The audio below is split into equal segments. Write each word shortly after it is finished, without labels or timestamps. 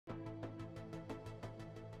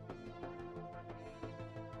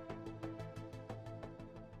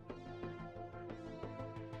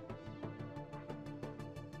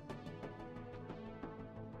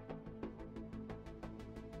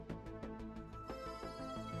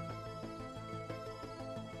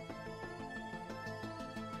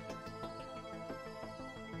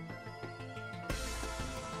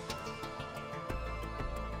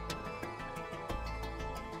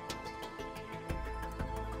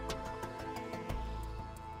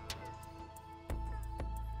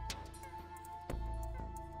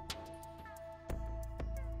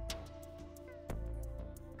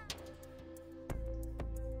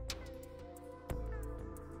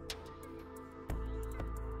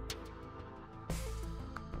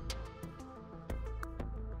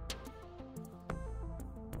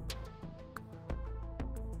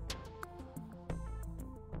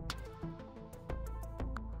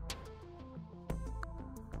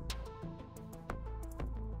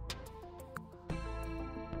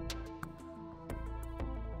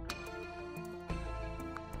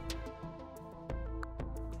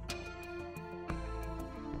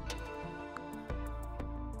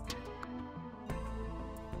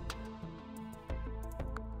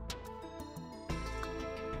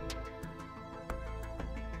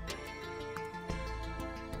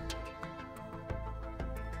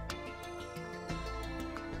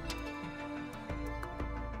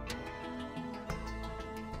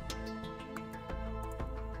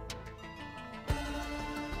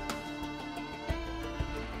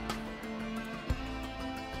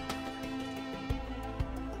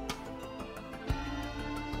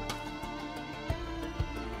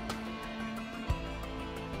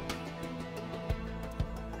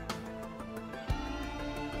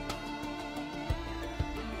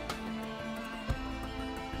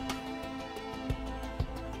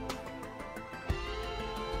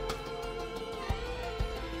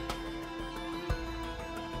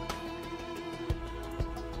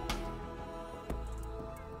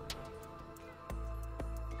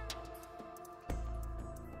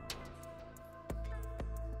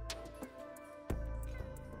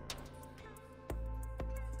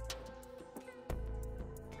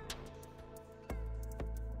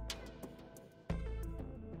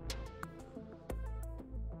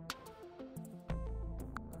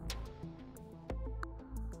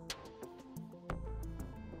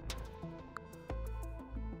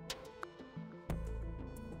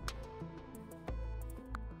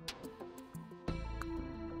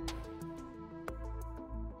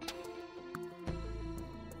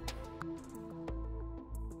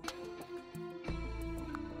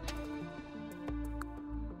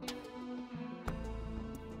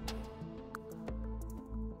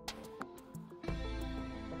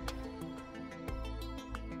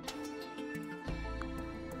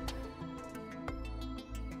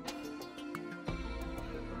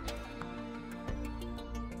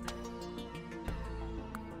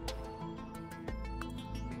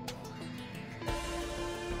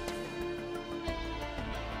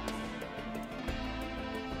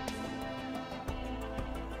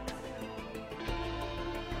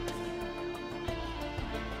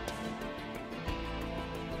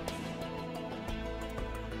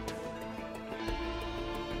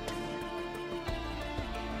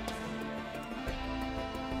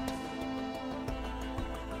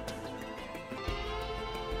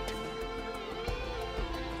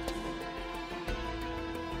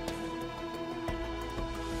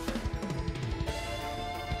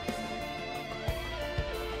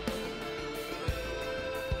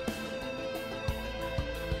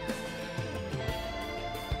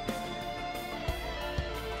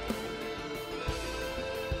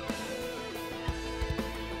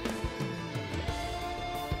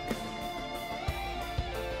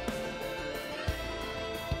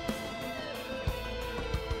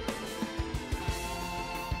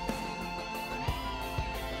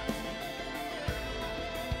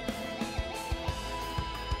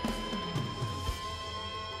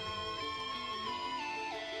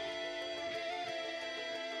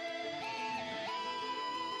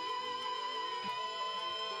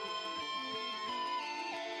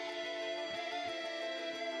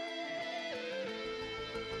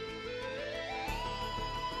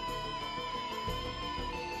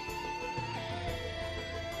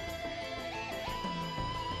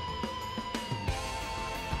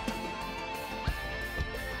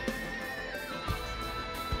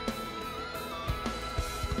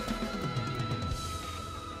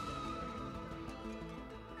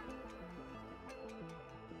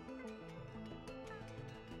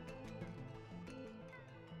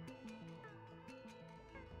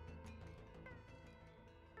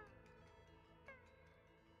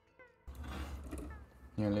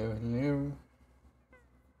Hello, hello.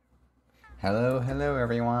 Hello,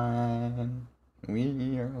 everyone.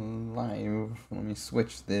 We are live. Let me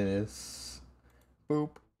switch this. Boop.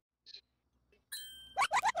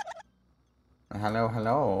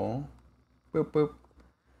 Hello. Boop, boop.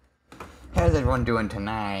 How's everyone doing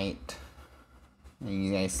tonight?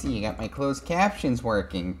 You guys see, you got my closed captions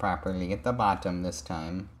working properly at the bottom this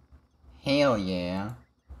time. Hell yeah.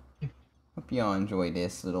 Hope y'all enjoy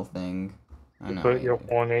this little thing. I know Put I your do.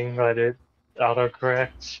 warning that it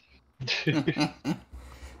autocorrects.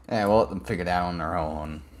 Yeah, we'll let them figure it out on their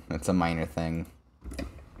own. It's a minor thing.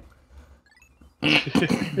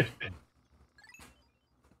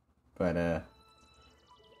 But,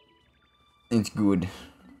 it's good.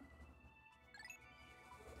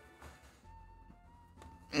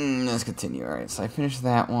 Let's continue. Alright, so I finished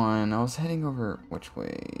that one. I was heading over... which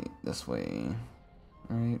way? This way.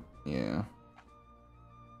 Right? Yeah.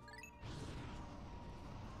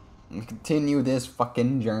 Let's continue this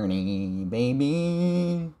fucking journey,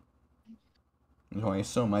 baby! There's only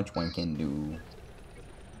so much one can do.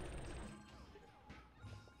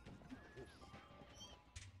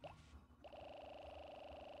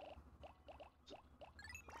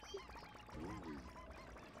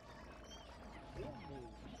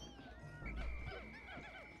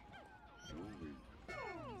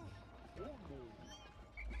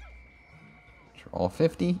 All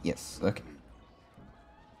 50? Yes, okay.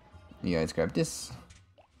 You guys grab this.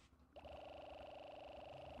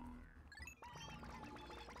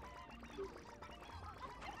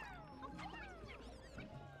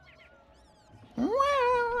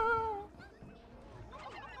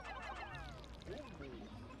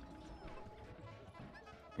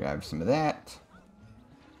 Grab some of that.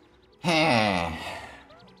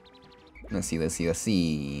 Let's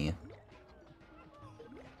see.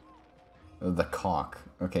 Oh, the cock.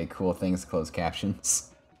 Okay, cool things, closed captions.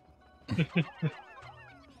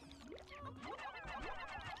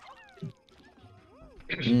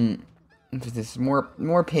 This is more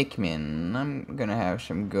Pikmin. I'm gonna have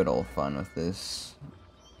some good old fun with this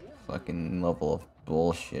fucking level of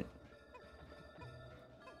bullshit.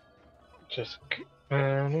 Just keep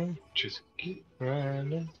running, just keep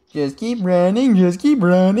running. Just keep running,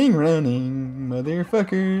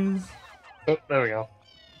 motherfuckers. Oh, there we go.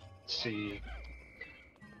 Let's see.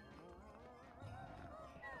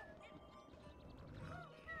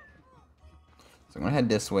 So I'm gonna head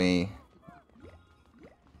this way.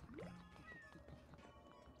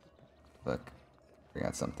 Fuck.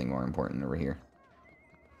 Forgot something more important over here.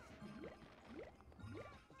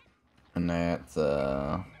 And that's,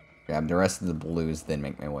 grab the rest of the blues, then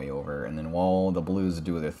make my way over. And then while the blues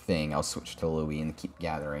do their thing, I'll switch to Louie and keep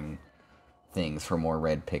gathering things for more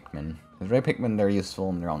red Pikmin. Because red Pikmin, they're useful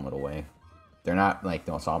in their own little way. They're not, like,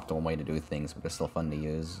 the most optimal way to do things, but they're still fun to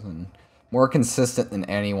use. And more consistent than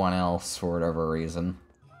anyone else, for whatever reason.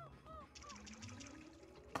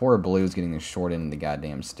 Poor Blue's getting the short end of the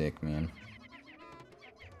goddamn stick, man.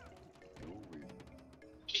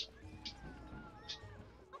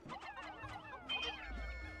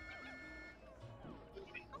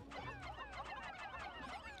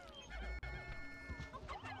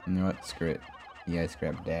 You know what? Screw it. You guys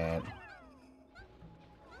grab that.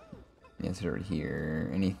 Yes, over here.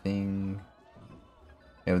 Anything?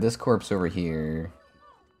 Yeah, this corpse over here.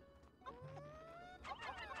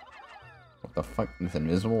 What the fuck? It's an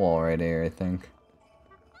invisible wall right there, I think.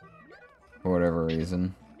 For whatever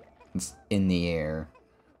reason. It's in the air.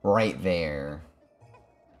 Right there.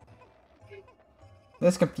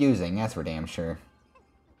 That's confusing, that's for damn sure.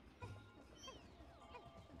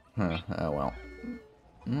 Huh, oh well.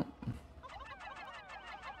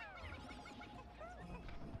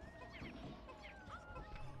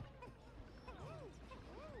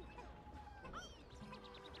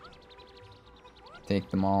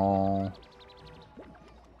 Take them all.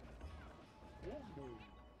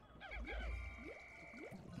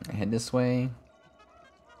 Head this way.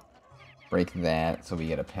 Break that so we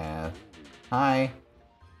get a path. Hi!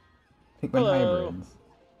 Pikmin hybrids.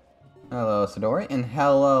 Hello, Sidori, and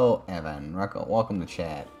hello, Evan. Welcome to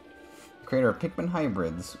chat. Creator of Pikmin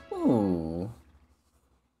hybrids. Ooh.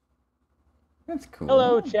 That's cool.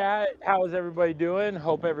 Hello, chat. How's everybody doing?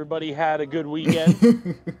 Hope everybody had a good weekend.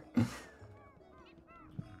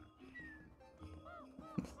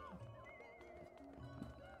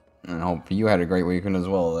 And hope you had a great weekend as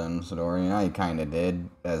well then, Sidori. I kinda did,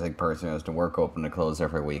 as a person who has to work open to close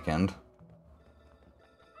every weekend.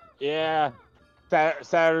 Yeah.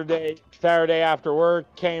 Saturday after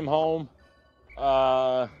work, came home,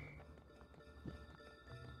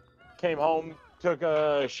 took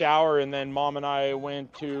a shower, and then Mom and I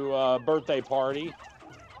went to a birthday party.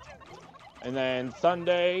 And then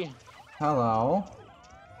Sunday, Hello.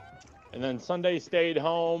 stayed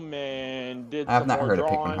home and did I have some not more heard of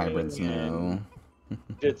Pikmin drawing hybrids, no. and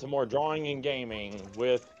did some more drawing and gaming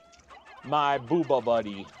with my booba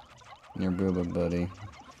buddy. Your booba buddy.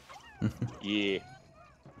 Yeah.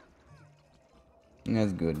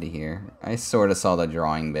 That's good to hear. I sort of saw the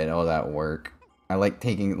drawing bit. Oh, that work. I like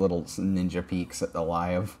taking little ninja peeks at the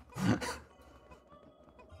live.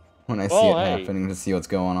 When I see it happening to see what's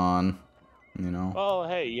going on. You know? Well,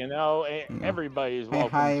 hey, everybody's Hey, welcome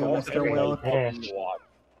hi, to Mr. Will. watch.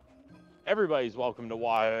 Everybody's welcome to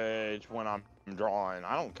watch when I'm drawing.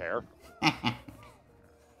 I don't care.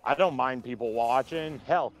 I don't mind people watching.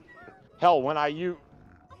 Hell, when I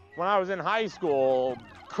was in high school,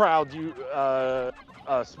 a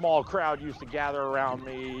small crowd used to gather around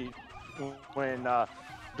me when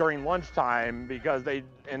during lunchtime because they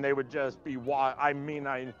would just be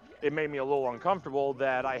it made me a little uncomfortable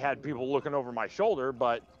that I had people looking over my shoulder,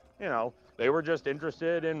 but they were just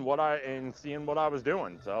interested in seeing what I was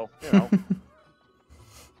doing. So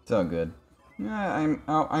It's all good. Yeah,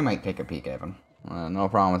 I might take a peek at them. No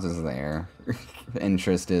promises there.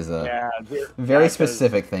 Interest is a very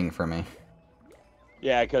specific thing for me.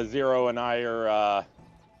 Yeah, because Zero and I are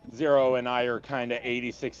kind of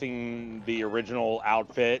 86ing the original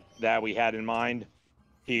outfit that we had in mind.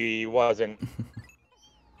 He wasn't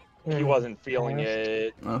feeling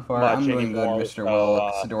it I'm much doing anymore. good, Mr.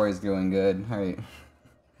 Will. Sidori's doing good. Hey,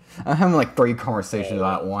 I'm having like 3 conversations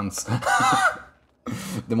at once.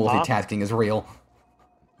 The multitasking is real.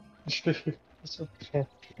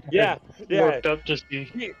 Yeah. Worked up to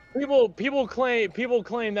see. People claim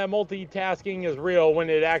that multitasking is real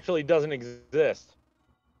when it actually doesn't exist.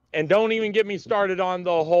 And don't even get me started on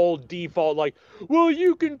the whole default, like, well,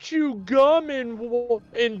 you can chew gum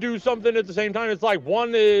and do something at the same time. It's like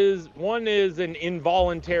one is an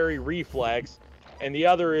involuntary reflex, and the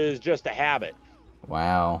other is just a habit.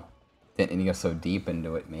 Wow, didn't need to go so deep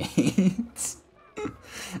into it, mate.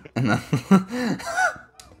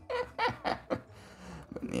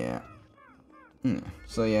 Yeah.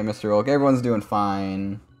 So yeah, Mr. Oak, everyone's doing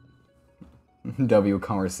fine. W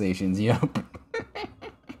conversations, yep.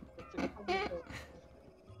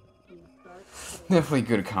 Definitely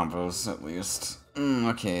good combos, at least.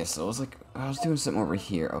 Okay, so I was doing something over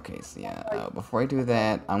here. Okay, so yeah, before I do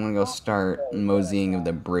that, I'm gonna go start moseying of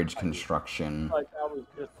the bridge construction.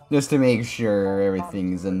 Just to make sure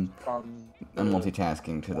everything's in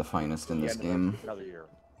multitasking to the finest in this game.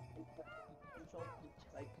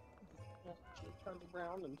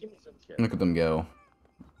 Look at them go.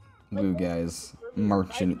 Blue guys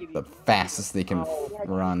marching the fastest they can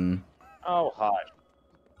run. Oh, hi.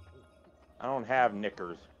 I don't have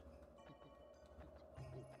knickers.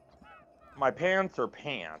 My pants are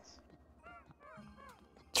pants.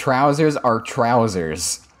 Trousers are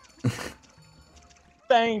trousers.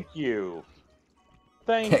 Thank you.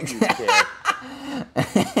 Thank you, Kick.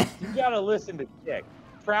 You gotta listen to Kick.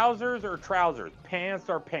 Trousers are trousers. Pants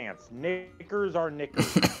are pants. Knickers are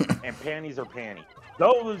knickers. And panties are panties.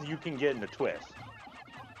 Those you can get in a twist.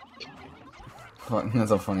 That's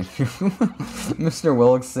so funny. Mr.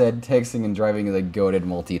 Wilkes said texting and driving is a goated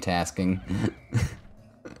multitasking.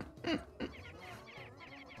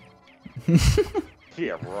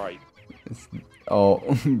 Yeah, right. Oh,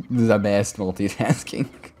 the best multitasking.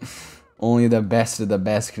 Only the best of the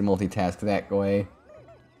best can multitask that way.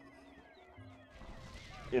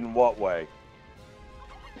 In what way?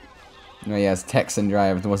 Oh yes, text and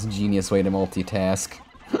drive, the most genius way to multitask.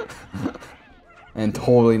 And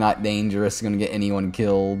totally not dangerous, gonna get anyone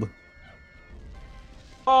killed.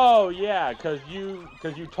 Oh yeah, cause you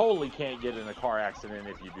totally can't get in a car accident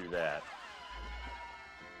if you do that.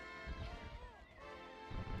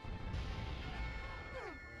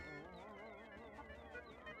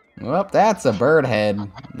 Well, that's a bird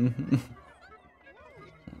head.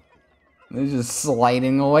 They're just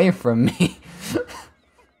sliding away from me.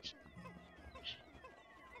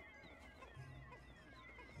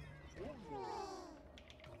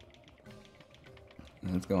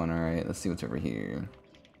 It's going alright. Let's see what's over here.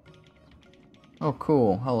 Oh,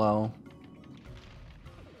 cool. Hello.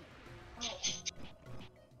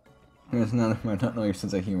 There's none of my not know your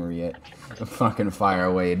sense of humor yet. Fucking fire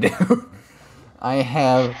away, dude. I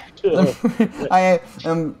have... I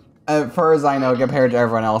am, as far as I know, compared to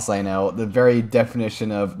everyone else I know, the very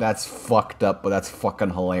definition of that's fucked up, but that's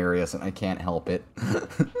fucking hilarious, and I can't help it.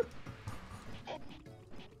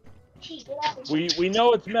 We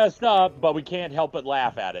know it's messed up, but we can't help but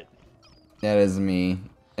laugh at it. That is me.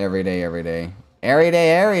 Every day, every day. Every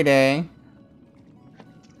day, every day.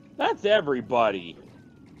 That's everybody.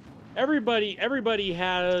 everybody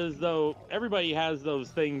has those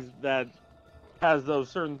things that has those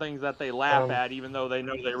certain things that they laugh at, even though they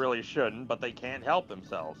know they really shouldn't, but they can't help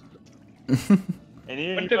themselves. And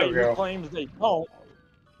anybody who claims they don't,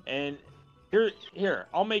 and here,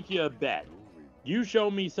 I'll make you a bet. You show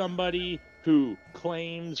me somebody who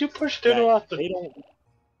claims who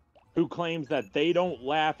claims that they don't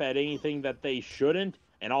laugh at anything that they shouldn't,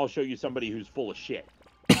 and I'll show you somebody who's full of shit.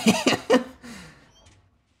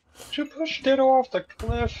 You push Ditto off the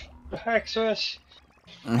cliff, Haxus.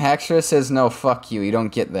 And Haxus says, no, fuck you, you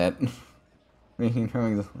don't get that.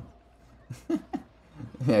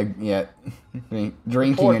 yeah.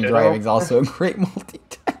 Drinking and driving is also a great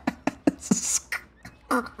multitask.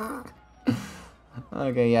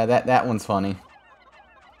 Okay, yeah, that one's funny.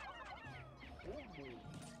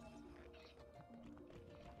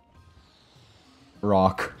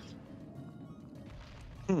 Rock.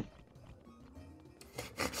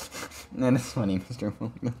 That is funny, Mr.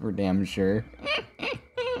 Williams, for damn sure.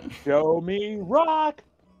 Show me rock!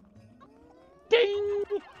 Ding!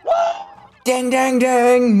 Ding, ding,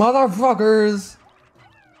 ding, motherfuckers!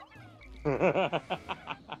 Can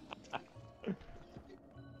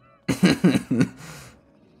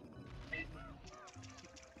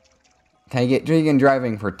I get drinking and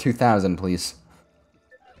driving for 2,000, please?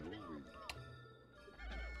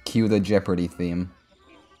 Cue the Jeopardy theme.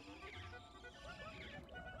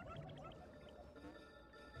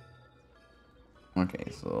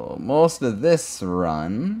 Okay, so most of this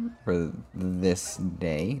run for this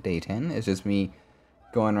day, day 10, is just me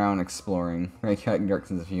going around exploring, having dark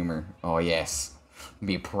sense of humor. Oh yes,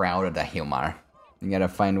 be proud of the humor. You gotta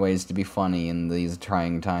find ways to be funny in these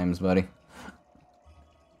trying times, buddy.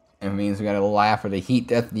 It means we gotta laugh at the heat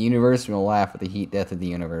death of the universe, we'll laugh at the heat death of the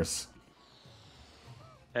universe.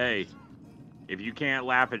 Hey, if you can't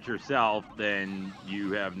laugh at yourself, then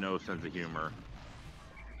you have no sense of humor.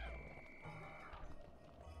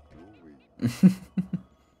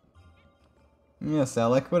 Yes,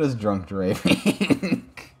 Alec, what is drunk driving?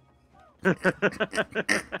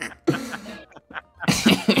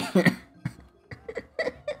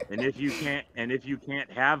 And if you can't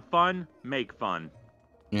have fun, make fun.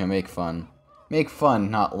 Yeah, make fun. Make fun,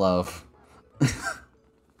 not love.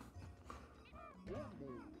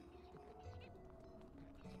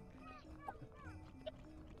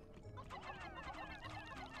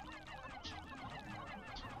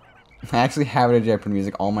 I actually have it in Japanese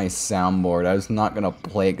music on my soundboard. I was not gonna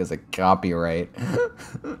play it because of copyright.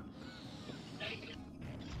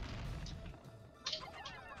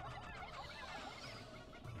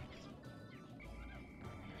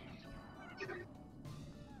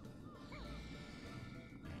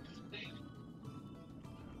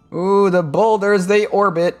 Ooh, the boulders, they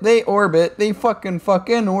orbit, they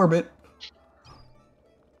fucking orbit.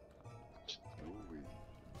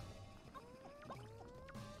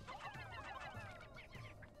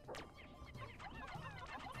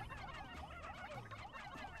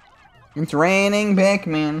 It's raining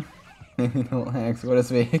Pikmin. What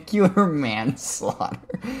is vehicular manslaughter?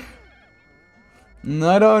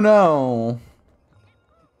 I don't know.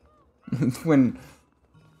 It's when...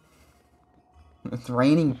 It's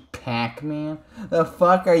raining Pac-Man? The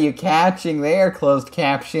fuck are you catching there, closed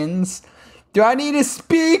captions? Do I need to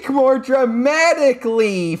speak more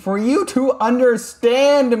dramatically for you to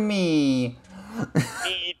understand me?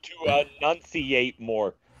 Need to enunciate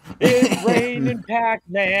more. It's raining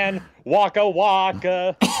Pac-Man, waka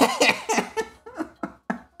waka.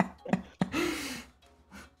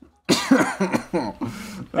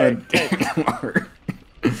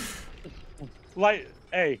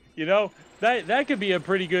 Hey, you know, that could be a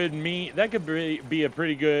pretty good meme. That could be a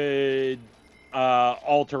pretty good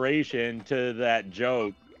alteration to that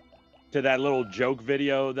joke, to that little joke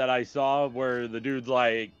video that I saw where the dude's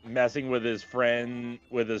like messing with his friend,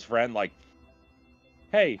 like,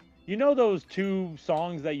 hey, you know those two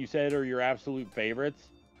songs that you said are your absolute favorites?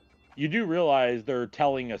 You do realize they're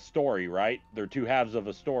telling a story, right? They're two halves of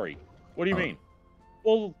a story. What do you mean?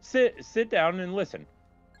 Well, sit down and listen.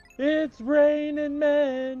 It's raining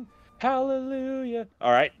men, hallelujah.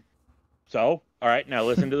 All right. So, all right, now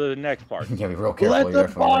listen to the next part. You gotta be real careful. Let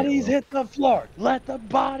the bodies hit the floor. Let the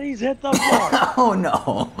bodies hit the floor. Oh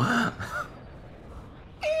no.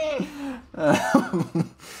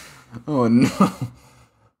 Oh no.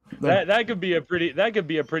 That could be a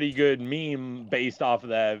pretty good meme based off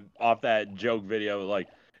that joke video. Like,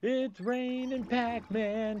 it's raining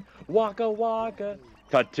Pac-Man, waka waka.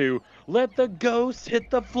 Cut to, let the ghosts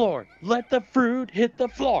hit the floor. Let the fruit hit the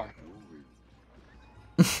floor.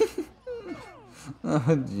 Oh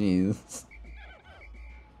jeez.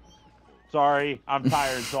 Sorry, I'm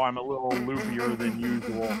tired, so I'm a little loopier than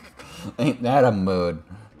usual. Ain't that a mood?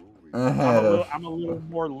 I'm a little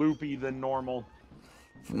more loopy than normal.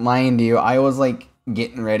 Mind you, I was like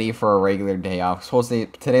getting ready for a regular day off.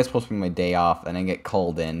 Today's supposed to be my day off, and I get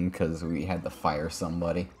called in because we had to fire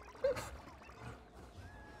somebody.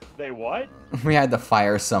 They what? We had to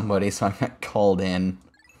fire somebody, so I got called in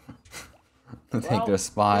to take their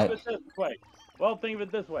spot. Think of it this way. Well, think of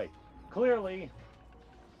it this way. Clearly,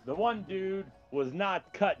 the one dude was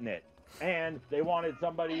not cutting it, and they wanted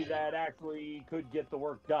somebody that actually could get the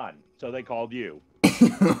work done, so they called you.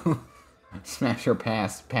 Smash or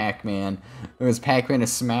pass, Pac-Man. It was Pac-Man to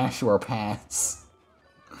smash or pass.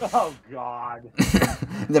 Oh, God.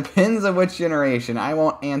 Depends on which generation. I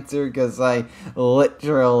won't answer because I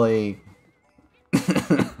literally...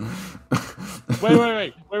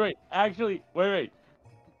 Wait. Actually, wait.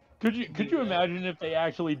 Could you imagine if they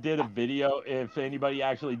actually did a video, if anybody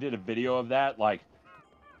actually did a video of that, like...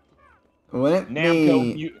 Wouldn't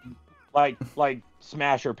Namco, be... like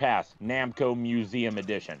Smash or Pass, Namco Museum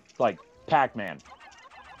Edition. Like, Pac-Man.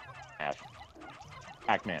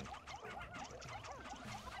 Pac-Man.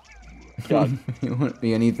 Doug. It wouldn't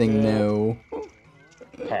be anything new.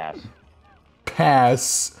 Pass.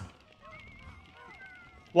 Pass.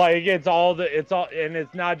 Like, and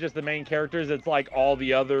it's not just the main characters, it's like all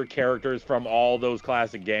the other characters from all those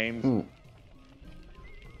classic games. Ooh.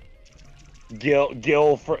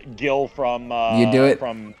 Gil from You do it?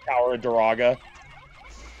 from Tower of Daraga.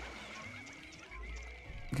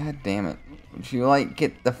 God damn it. Would you, like,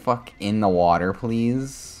 get the fuck in the water,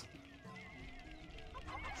 please?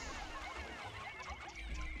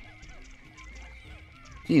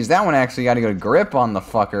 Jeez, that one actually got to go grip on the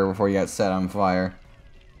fucker before you got set on fire.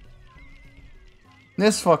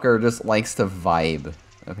 This fucker just likes to vibe,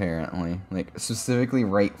 apparently. Like, specifically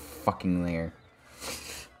right fucking there.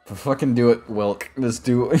 But fucking do it, Wilk. Just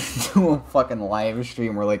do a fucking live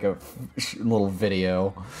stream or like a little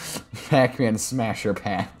video. Pac-Man smash or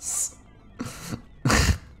pass.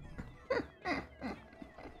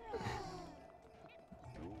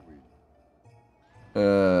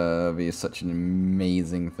 That'd be such an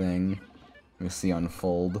amazing thing to see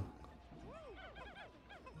unfold.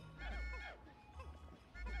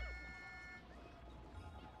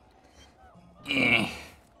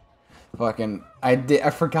 Fucking, I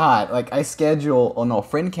forgot, like, I schedule, oh no,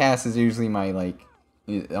 Friendcast is usually my, like,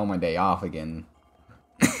 on my day off again.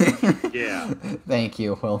 Yeah. Thank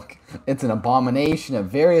you, Wilk. It's an abomination of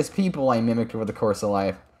various people I mimicked over the course of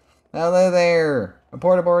life. Hello there!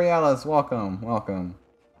 Porta Borealis, welcome, welcome.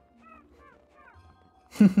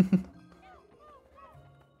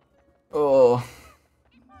 Oh.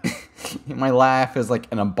 My laugh is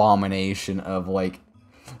like an abomination of, like,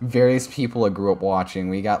 various people I grew up watching.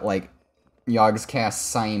 We got, like, Yogscast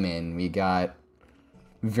Simon. We got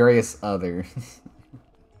various others.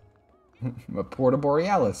 Porta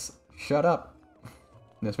Borealis. Shut up.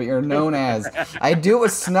 That's what you're known as. I do it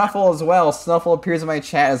with Snuffle as well. Snuffle appears in my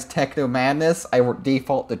chat as Techno Madness. I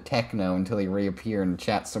default to Techno until he reappear in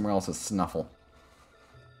chat somewhere else as Snuffle.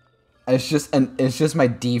 It's just my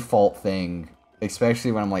default thing.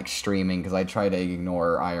 Especially when I'm, like, streaming, because I try to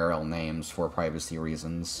ignore IRL names for privacy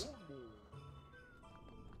reasons.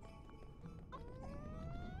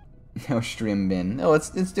 How's stream been? Oh, it's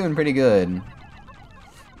doing pretty good.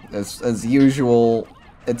 As usual,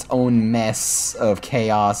 its own mess of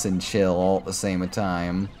chaos and chill all at the same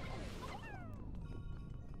time.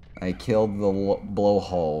 I killed the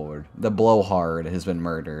blowhard. The blowhard has been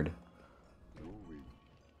murdered.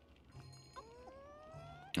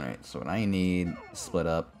 Alright, so what I need, split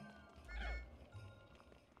up.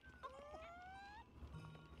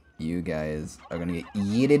 You guys are gonna get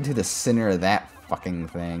yeeted to the center of that fucking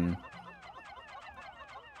thing.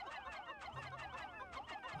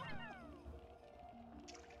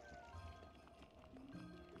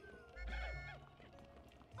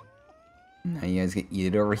 Now you guys get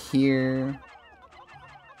yeeted over here.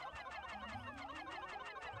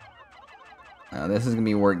 Now this is gonna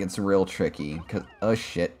be where it gets real tricky, cause oh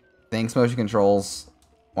shit. Thanks motion controls.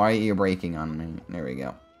 Why are you breaking on me? There we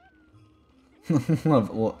go.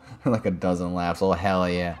 Like a dozen laughs. Oh hell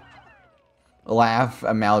yeah. Laugh,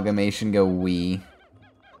 amalgamation, go wee.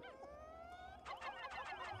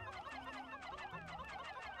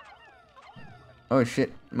 Oh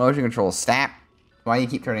shit. Motion controls. Stop. Why do you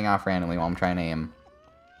keep turning off randomly while I'm trying to aim?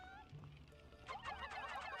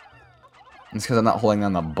 It's because I'm not holding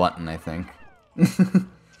down the button, I think.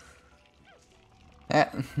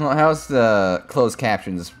 Well, how's the closed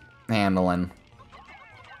captions handling?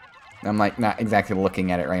 I'm like not exactly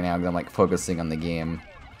looking at it right now because I'm like focusing on the game.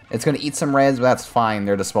 It's gonna eat some reds, but that's fine.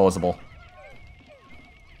 They're disposable.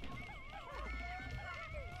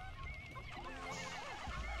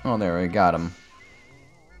 Oh, there, we got him.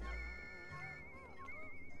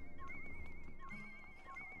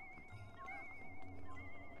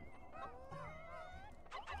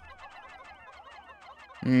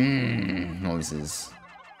 Noises.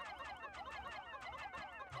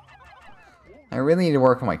 I really need to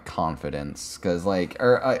work on my confidence, because, like,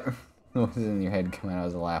 noises in your head come out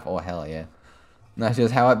as a laugh. Oh, hell yeah. That's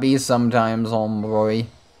just how it be sometimes, homeboy.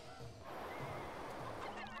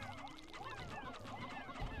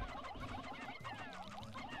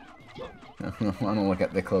 I'm gonna look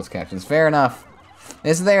at the closed captions. Fair enough.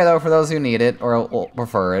 It's there, though, for those who need it, or will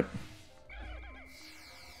prefer it.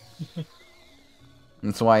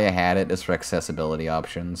 That's why I had it, just for accessibility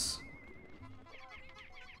options.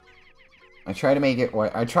 I tried to make it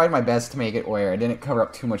where I tried my best to make it where I didn't cover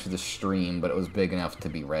up too much of the stream, but it was big enough to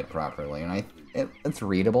be read properly, and it's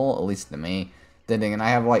readable, at least to me. And I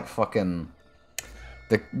have like fucking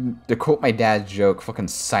to quote my dad's joke, fucking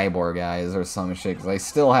cyborg eyes or some shit, because I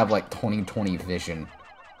still have like 20/20 vision.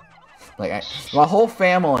 Like my whole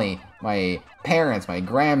family, my parents, my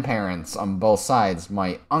grandparents on both sides,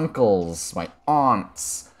 my uncles, my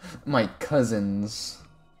aunts, my cousins.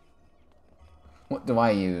 What do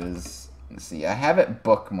I use? Let's see, I have it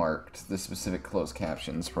bookmarked, the specific closed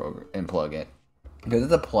captions program, and plug it. Because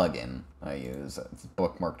it's a plugin I use. It's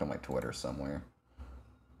bookmarked on my Twitter somewhere.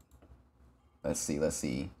 Let's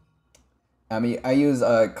see. I mean, I use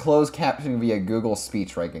closed captioning via Google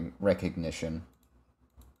Speech Recognition.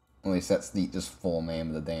 At least that's the just full name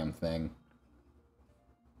of the damn thing.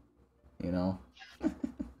 You know?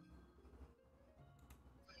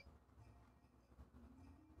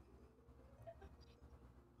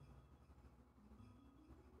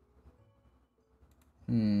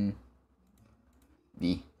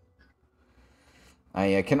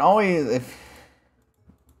 I can always, if...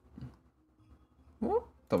 Whoop,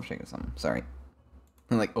 double checking something, sorry.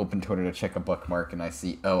 I like open Twitter to check a bookmark and I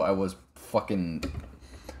see, oh, I was fucking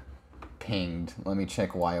pinged. Let me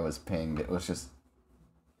check why I was pinged. It was just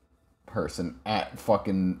person at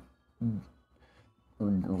fucking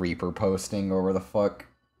Reaper posting or where the fuck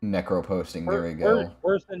Necro posting. There we go.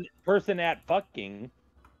 Person at fucking.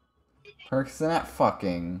 Person at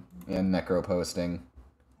fucking and Necro posting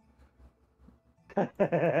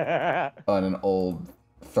on an old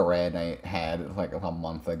thread I had like a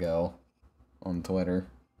month ago on Twitter.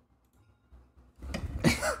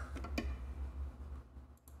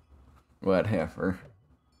 Whatever.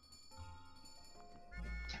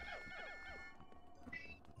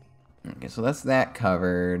 Okay, so that's that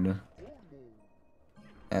covered.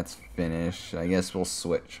 That's finished. I guess we'll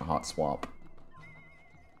switch hot swap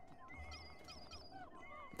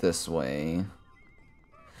this way.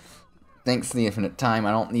 Thanks to the infinite time,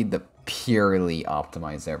 I don't need to purely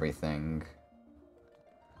optimize everything.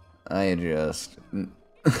 I just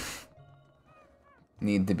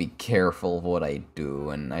need to be careful of what I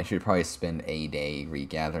do, and I should probably spend a day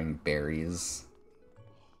regathering berries.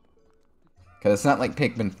 Because it's not like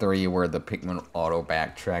Pikmin 3 where the Pikmin auto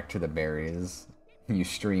backtrack to the berries. You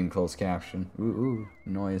stream closed caption. Ooh,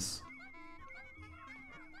 noise.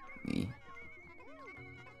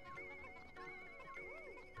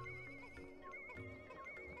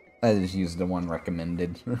 I just used the one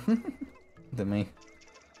recommended to me.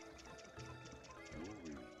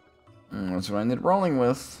 That's what I ended rolling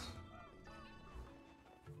with.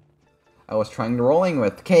 I was trying to rolling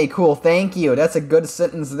with. Okay, cool, thank you. That's a good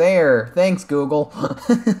sentence there. Thanks, Google.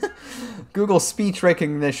 Google speech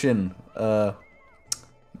recognition. About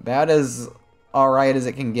as alright as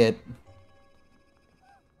it can get.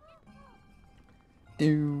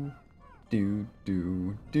 Do.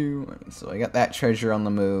 So I got that treasure on the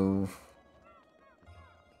move.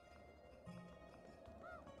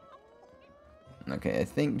 Okay, I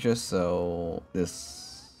think just so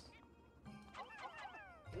this...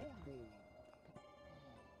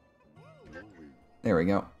 There we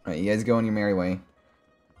go. Alright, you guys go on your merry way.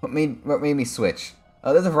 What made me switch?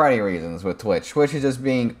 There's a variety of reasons with Twitch. Twitch is just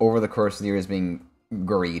being, over the course of the years, being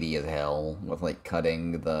greedy as hell with, like,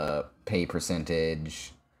 cutting the pay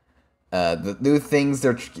percentage. The new things,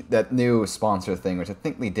 that new sponsor thing, which I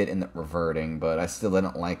think they did end up reverting, but I still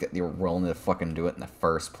didn't like that they were willing to fucking do it in the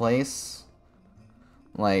first place.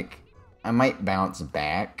 Like, I might bounce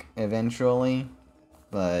back eventually,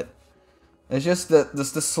 but it's just the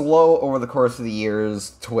slow, over the course of the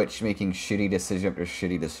years, Twitch making shitty decision after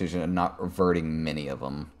shitty decision and not reverting many of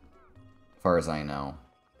them, as far as I know.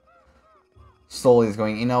 Slowly is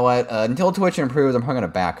going, you know what, until Twitch improves, I'm probably going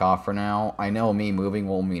to back off for now. I know me moving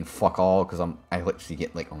will mean fuck all, because I literally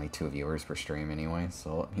get, like, only 2 viewers per stream anyway,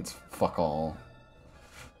 so it means fuck all.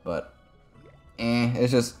 But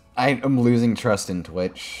It's just, I'm losing trust in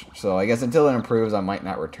Twitch. So I guess until it improves, I might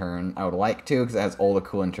not return. I would like to, because it has all the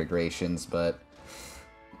cool integrations, but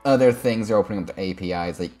other things are opening up the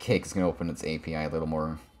APIs. Like Kick's going to open its API a little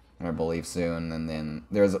more, I believe, soon. And then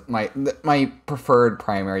there's my preferred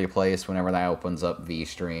primary place whenever that opens up.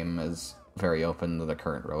 VStream is very open to the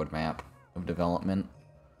current roadmap of development.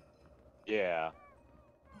 Yeah.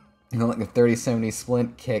 You know, like the 30-70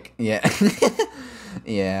 split Kick. Yeah.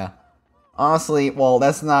 Yeah. Honestly, well,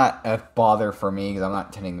 that's not a bother for me because I'm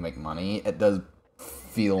not tending to make money. It does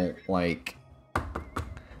feel like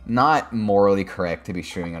not morally correct to be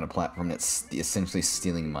streaming on a platform that's essentially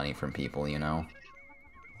stealing money from people, you know?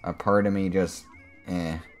 A part of me just,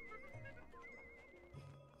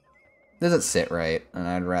 doesn't sit right, and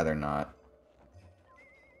I'd rather not.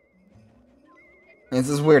 It's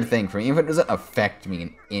this weird thing for me. If it doesn't affect me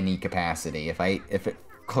in any capacity, if it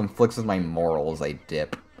conflicts with my morals, I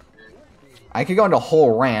dip. I could go into a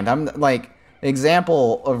whole rant. I'm like,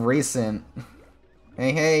 example of recent.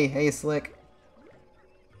 Hey, Slick.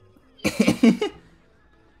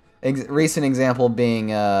 Recent example being,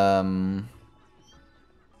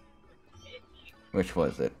 which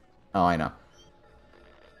was it? Oh, I know.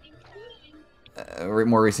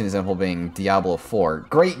 More recent example being Diablo 4.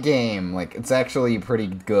 Great game. Like, it's actually pretty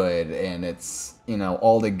good, and it's, you know,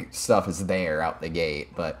 all the stuff is there out the gate,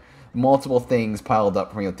 but multiple things piled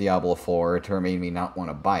up for me with Diablo 4 to make me not want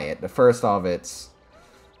to buy it. The first off, it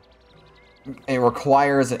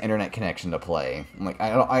requires an internet connection to play. Like,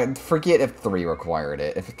 I forget if 3 required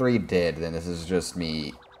it. If 3 did, then this is just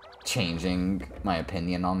me changing my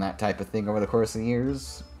opinion on that type of thing over the course of the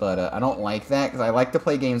years. But I don't like that, because I like to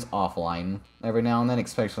play games offline every now and then,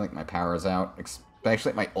 especially like my power's out.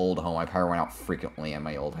 Especially at my old home, my power went out frequently at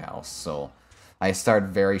my old house, so I started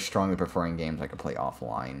very strongly preferring games I could play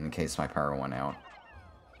offline in case my power went out.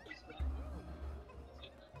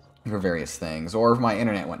 For various things. Or if my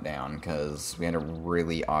internet went down, because we had a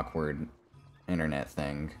really awkward internet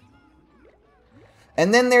thing.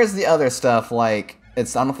 And then there's the other stuff, like,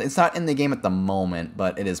 it's not in the game at the moment,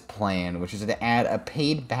 but it is planned, which is to add a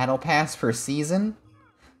paid battle pass per season.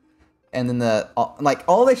 And then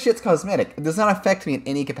all this shit's cosmetic. It does not affect me in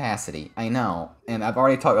any capacity. I know. And I've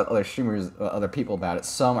already talked with other streamers, other people about it.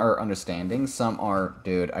 Some are understanding. Some are,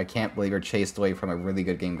 dude, I can't believe you're chased away from a really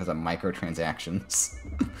good game because of microtransactions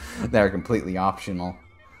that are completely optional.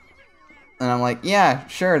 And I'm like, yeah,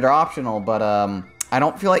 sure, they're optional, but I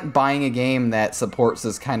don't feel like buying a game that supports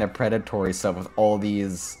this kind of predatory stuff with all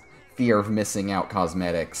these fear of missing out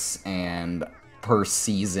cosmetics and per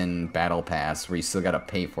season battle pass where you still gotta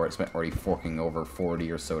pay for it. It's already forking over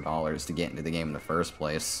 $40 or so to get into the game in the first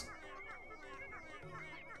place.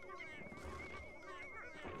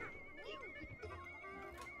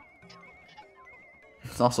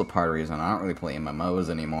 It's also part of the reason I don't really play MMOs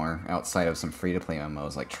anymore, outside of some free-to-play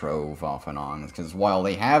MMOs like Trove off and on, because while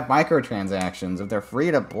they have microtransactions, if they're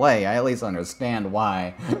free-to-play, I at least understand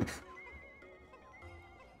why.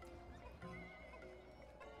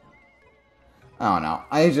 I don't know.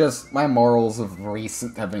 My morals of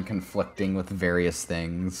recent have been conflicting with various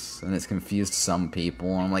things, and it's confused some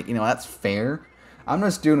people. I'm like, you know, that's fair. I'm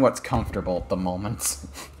just doing what's comfortable at the moment.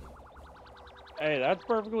 Hey, that's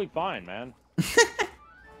perfectly fine, man.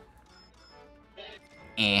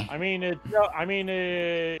 I mean, it's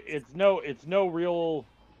no real,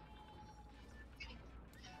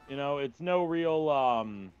 you know, it's no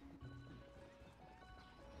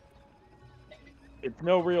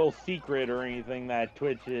real secret or anything that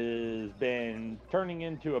Twitch has been turning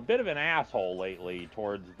into a bit of an asshole lately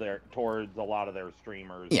towards a lot of their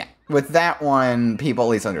streamers. Yeah, with that one, people at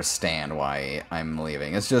least understand why I'm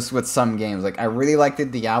leaving. It's just with some games, like, I really like the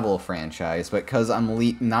Diablo franchise, but because I'm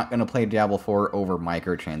not going to play Diablo 4 over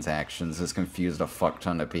microtransactions, it's confused a fuck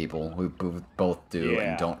ton of people who both do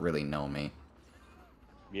and don't really know me.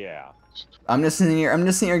 Yeah. I'm just sitting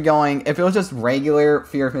here going, if it was just regular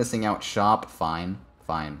fear of missing out shop, fine,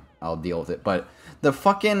 I'll deal with it. But the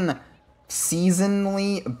fucking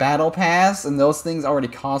seasonally battle pass, and those things already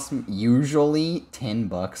cost usually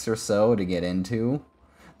 $10 or so to get into.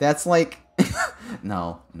 That's like,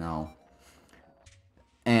 no.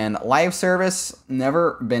 And live service,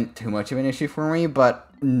 never been too much of an issue for me,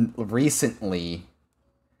 but recently,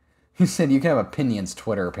 you said you can have opinions,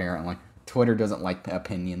 Twitter, apparently. Twitter doesn't like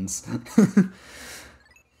opinions.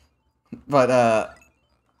 But,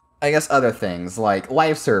 I guess other things, like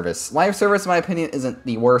live service. Live service, in my opinion, isn't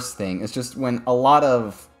the worst thing. It's just when a lot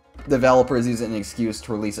of developers use it as an excuse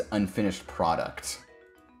to release an unfinished product.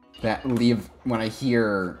 When I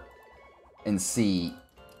hear and see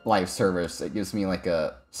live service, it gives me like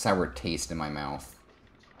a sour taste in my mouth.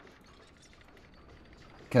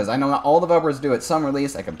 Because I know not all developers do it. Some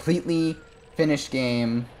release a completely finished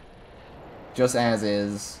game, just as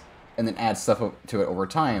is, and then add stuff to it over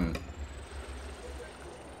time.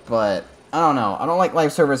 But I don't know. I don't like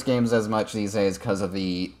live service games as much these days because of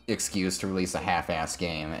the excuse to release a half-ass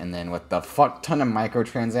game. And then with the fuck ton of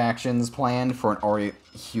microtransactions planned for an already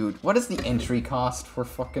huge... What is the entry cost for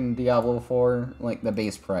fucking Diablo 4? Like, the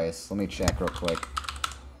base price. Let me check real quick.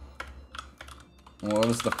 What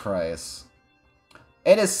was the price?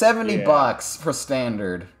 It is 70 bucks for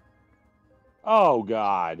standard. Oh,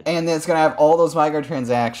 God. And then it's going to have all those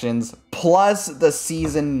microtransactions, plus the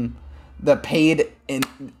season... The paid in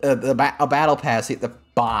a battle pass you have to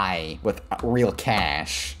buy with real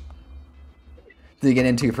cash to get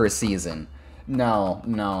into for a season. No,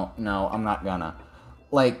 I'm not gonna.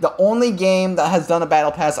 Like, the only game that has done a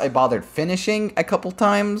battle pass I bothered finishing a couple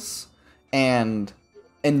times and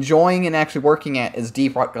enjoying and actually working at is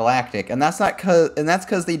Deep Rock Galactic, and that's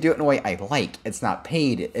because they do it in a way I like. It's not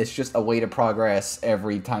paid. It's just a way to progress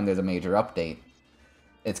every time there's a major update.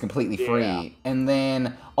 It's completely free. And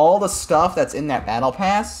then all the stuff that's in that battle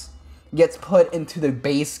pass gets put into the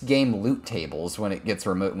base game loot tables when it gets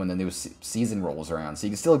removed, when the new season rolls around. So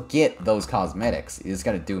you can still get those cosmetics. You just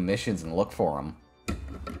gotta do missions and look for them.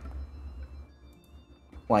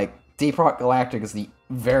 Like, Deep Rock Galactic is the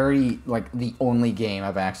the only game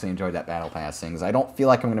I've actually enjoyed that battle pass thing, because I don't feel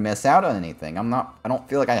like I'm gonna miss out on anything. I don't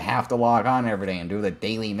feel like I have to log on every day and do the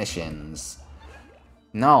daily missions.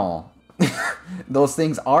 No. Those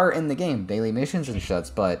things are in the game, daily missions and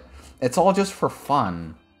shit, but it's all just for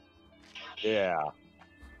fun. Yeah.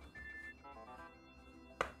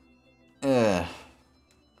 Ugh.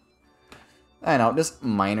 I know, just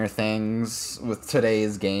minor things with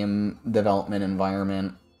today's game development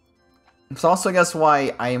environment. It's also, I guess,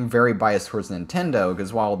 why I am very biased towards Nintendo,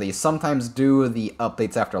 because while they sometimes do the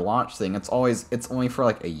updates after launch thing, it's only for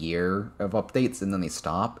like a year of updates and then they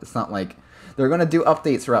stop. It's not like they're going to do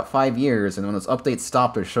updates for about 5 years, and when those updates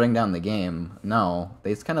stop, they're shutting down the game. No,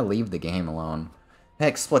 they just kind of leave the game alone.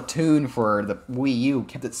 Heck, Splatoon for the Wii U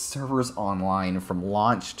kept its servers online from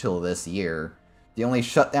launch till this year. They only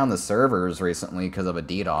shut down the servers recently because of a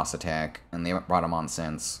DDoS attack, and they haven't brought them on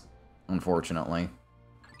since, unfortunately.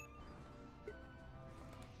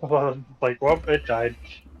 Well, like, well, it died.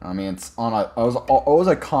 I mean, it's on a... It was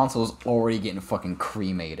a console was already getting fucking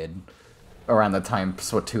cremated around the time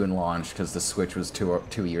Splatoon launched, because the Switch was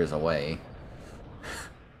two years away.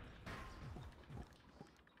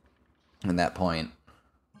 At that point.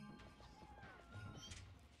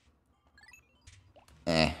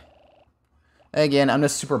 Again, I'm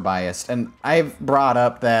just super biased, and I've brought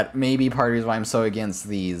up that maybe part of the reason why I'm so against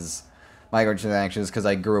these microtransactions because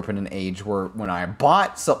I grew up in an age where when I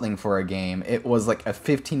bought something for a game, it was like a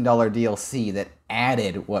 $15 DLC that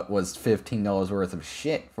added what was $15 worth of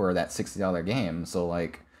shit for that $60 game. So,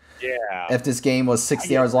 like, yeah, if this game was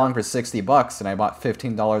 60 hours long for 60 bucks and I bought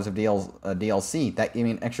 $15 of DLC, that gave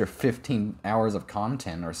me an extra 15 hours of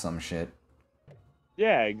content or some shit.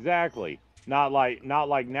 Yeah, exactly. Not like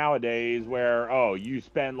nowadays where, oh, you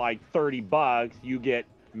spend like 30 bucks, you get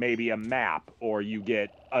maybe a map, or you get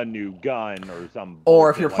a new gun or some. Or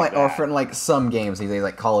if you're playing, like or for like some games these days,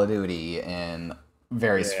 like Call of Duty and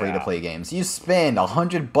various free-to-play games, you spend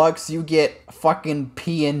 $100, you get fucking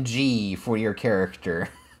PNG for your character,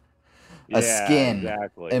 a skin,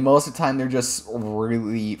 exactly. And most of the time they're just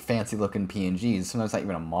really fancy-looking PNGs. Sometimes not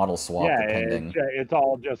even a model swap, depending. It's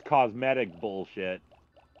all just cosmetic bullshit.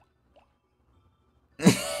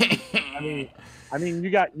 I mean, you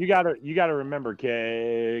gotta remember,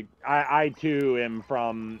 kid. I too am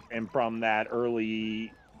from that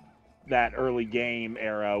early game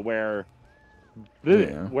era where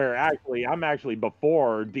I'm actually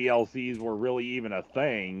before DLCs were really even a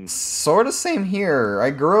thing. Sort of same here. I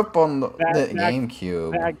grew up on the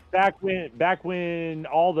GameCube. Back when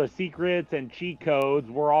all the secrets and cheat codes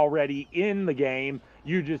were already in the game,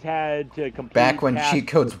 you just had to complete. Back when cheat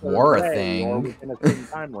codes were a thing. Or within a certain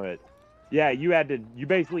time limit. Yeah, you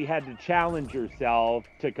basically had to challenge yourself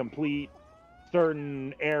to complete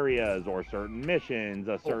certain areas or certain missions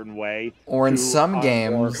a certain way. Or in some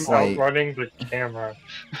games, like running the camera.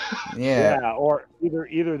 Yeah, or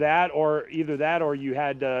either that or you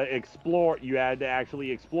had to explore. You had to actually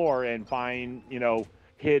explore and find,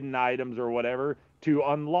 hidden items or whatever to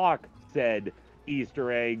unlock said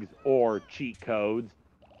Easter eggs or cheat codes.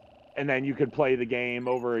 And then you could play the game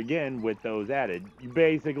over again with those added.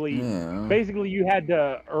 Basically, you had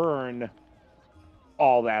to earn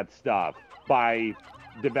all that stuff by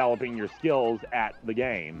developing your skills at the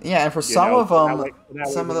game. Yeah, and for some of them,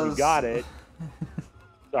 some of those got it.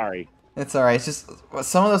 Sorry, it's all right. It's just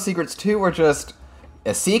some of those secrets too were just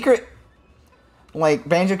a secret. Like,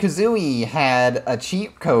 Banjo-Kazooie had a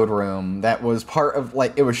cheat code room that was part of,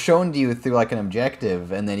 like, it was shown to you through, like, an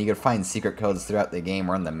objective, and then you could find secret codes throughout the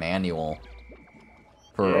game or in the manual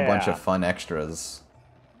for a bunch of fun extras.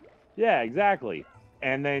 Yeah, exactly.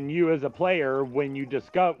 And then you as a player, when you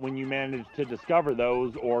manage to discover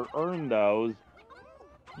those or earn those,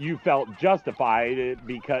 you felt justified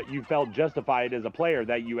because you felt justified as a player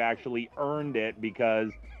that you actually earned it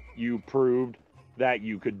because you proved that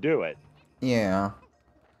you could do it. Yeah.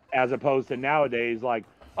 As opposed to nowadays, like,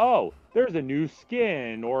 oh, there's a new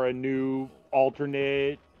skin or a new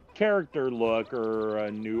alternate character look or a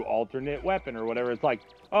new alternate weapon or whatever. It's like,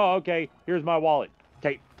 oh, okay, here's my wallet.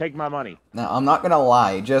 Take my money. Now, I'm not gonna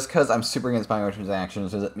lie, just because I'm super against microtransactions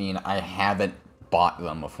doesn't mean I haven't bought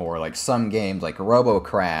them before. Like, some games, like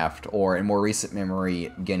RoboCraft, or in more recent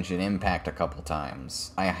memory, Genshin Impact a couple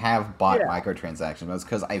times. I have bought microtransactions, but it's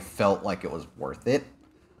because I felt like it was worth it.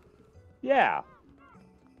 Yeah.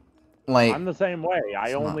 Like, I'm the same way.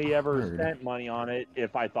 I only ever spent money on it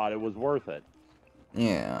if I thought it was worth it.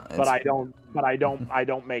 Yeah. But I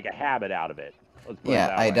don't make a habit out of it.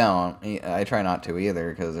 Yeah, I don't. I try not to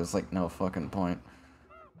either, because there's, like, no fucking point.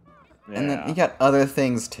 Yeah. And then you got other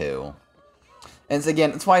things, too. And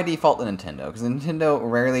it's why I default to Nintendo, because Nintendo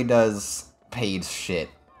rarely does paid shit.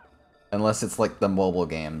 Unless it's, like, the mobile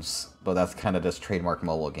games. But that's kind of just trademark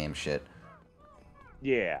mobile game shit.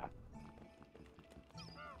 Yeah.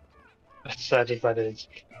 That's sad as that is.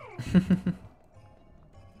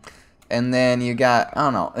 And then you got, I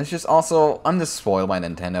don't know, it's just also, I'm just spoiled by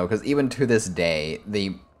Nintendo, because even to this day,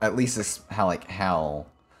 at least this, HAL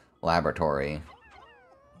Laboratory,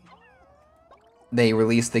 they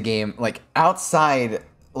released the game, like, outside,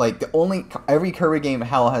 like, every Kirby game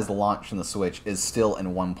HAL has launched on the Switch is still in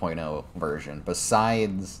 1.0 version,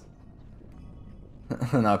 besides,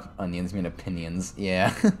 not onions, I mean opinions,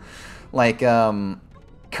 yeah, like,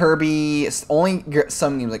 Kirby, only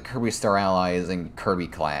some games like Kirby Star Allies and Kirby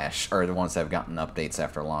Clash are the ones that have gotten updates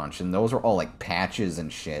after launch, and those were all like patches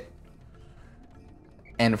and shit.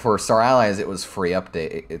 And for Star Allies, it was free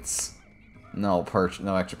update. It's no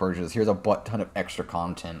extra purchase. Here's a ton of extra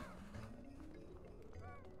content.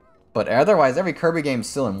 But otherwise, every Kirby game's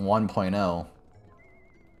still in 1.0.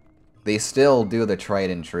 They still do the tried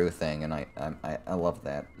and true thing, and I love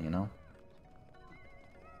that, you know?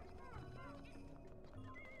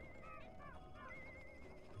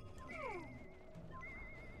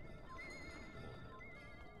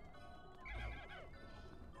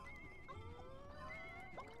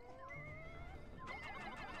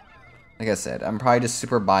 Like I said, I'm probably just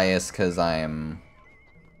super biased because I'm...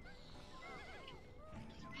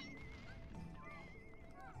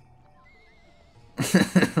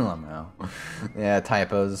 oh no. Yeah,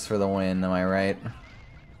 typos for the win, am I right?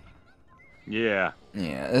 Yeah.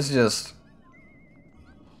 Yeah, it's just...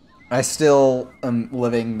 I still am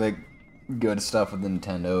living the good stuff with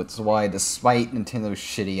Nintendo. It's why, despite Nintendo's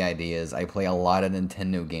shitty ideas, I play a lot of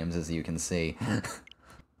Nintendo games, as you can see.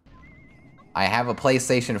 I have a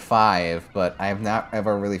PlayStation 5, but I have not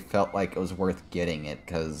ever really felt like it was worth getting it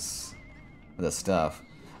because of the stuff.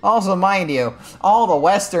 Also, mind you, all the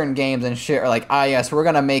Western games and shit are like, ah yes, we're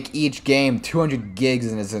gonna make each game 200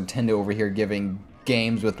 gigs, and it's Nintendo over here giving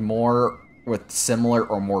games with similar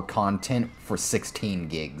or more content for 16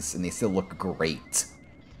 gigs, and they still look great.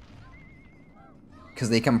 Because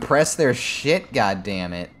they compress their shit,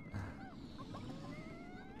 goddammit.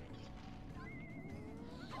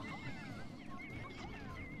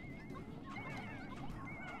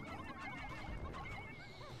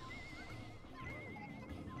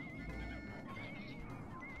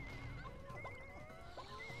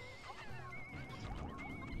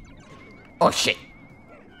 Oh shit!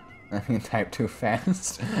 I can type too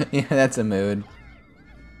fast. Yeah, that's a mood.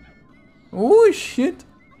 Oh shit!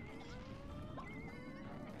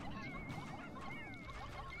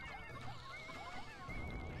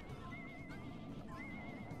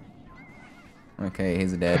 Okay,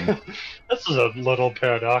 he's dead. This is a little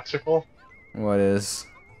paradoxical. What is?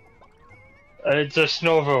 It's a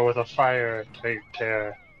Snovo with a fire type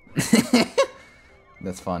pair.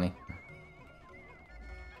 That's funny.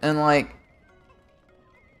 And like,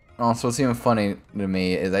 also what's even funny to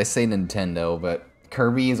me is I say Nintendo, but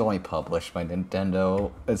Kirby is only published by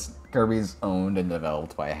Nintendo. Kirby's owned and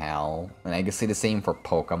developed by HAL. And I can say the same for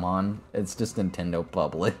Pokemon. It's just Nintendo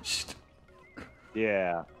published.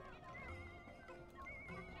 Yeah.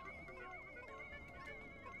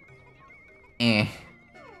 Eh.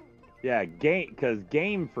 Yeah, because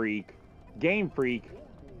Game Freak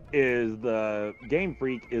is the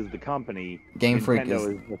company. Game Freak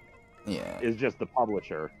Nintendo is just the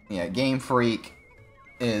publisher. Yeah, Game Freak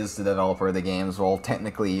is the developer of the games, while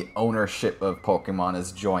technically ownership of Pokemon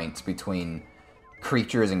is joint between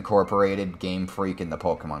Creatures Incorporated, Game Freak, and the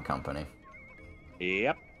Pokemon Company.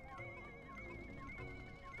 Yep.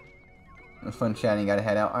 It was fun chatting. Gotta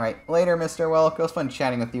head out. Alright, later, Mr. Welk. It was fun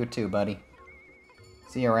chatting with you too, buddy.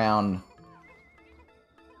 See you around.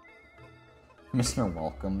 Mr.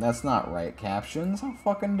 Welcome. That's not right, captions. How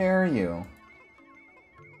fucking dare you?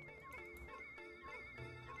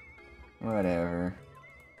 Whatever.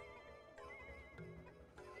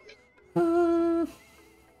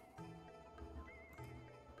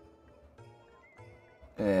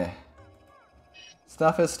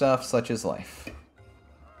 Stuff is stuff, such is life.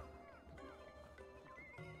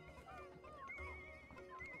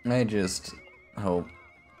 I just hope.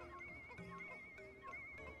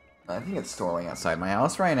 I think it's storming outside my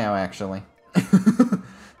house right now, actually.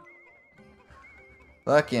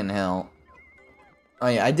 Fucking hell. Oh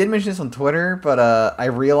yeah, I did mention this on Twitter, but I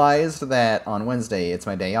realized that on Wednesday it's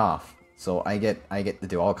my day off, so I get to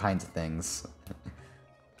do all kinds of things.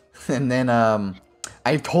 And then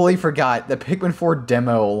I totally forgot the Pikmin 4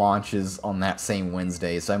 demo launches on that same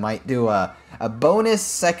Wednesday, so I might do a bonus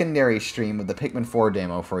secondary stream of the Pikmin 4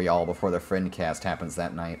 demo for y'all before the friend cast happens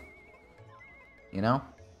that night. You know?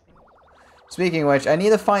 Speaking of which, I need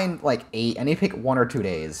to find like I need to pick 1 or 2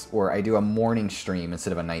 days where I do a morning stream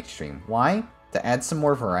instead of a night stream. Why? To add some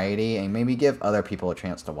more variety and maybe give other people a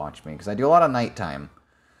chance to watch me, because I do a lot of nighttime.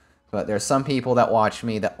 But there's some people that watch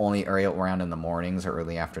me that only are around in the mornings or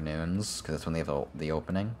early afternoons, because that's when they have the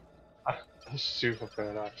opening. That's super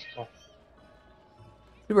paradoxical.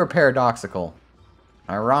 Super paradoxical.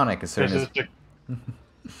 Ironic as soon as...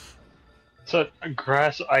 It's a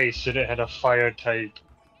grass ice and it had a fire type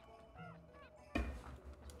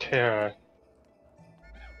terror.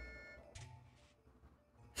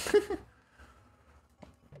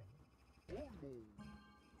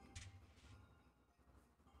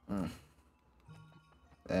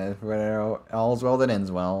 All's well that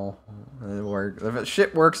ends well. It works. If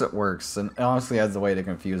shit works, it works. And honestly, that's the way to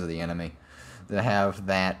confuse the enemy. To have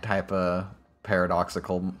that type of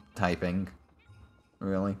paradoxical typing.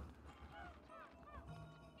 Really.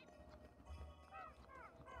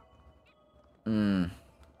 That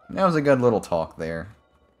was a good little talk there.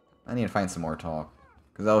 I need to find some more talk.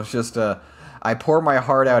 Because that was just I pour my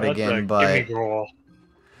heart out again, but...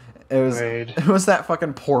 It was that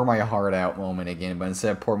fucking pour my heart out moment again, but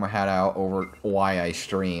instead of pour my heart out over why I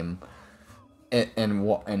stream and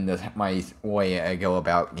my way I go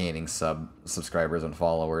about gaining subscribers and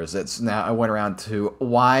followers, it's now I went around to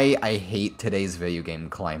why I hate today's video game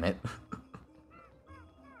climate.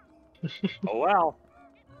 Oh wow.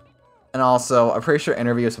 And also, I'm pretty sure an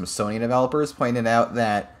interview with some Sony developers pointed out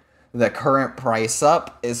that the current price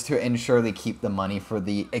up is to ensure they keep the money for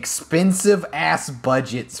the expensive-ass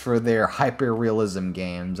budgets for their hyper-realism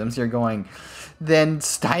games. I'm sure going, then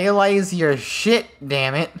stylize your shit,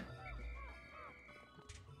 damn it.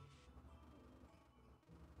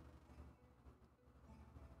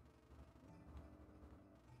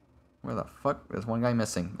 Where the fuck? There's one guy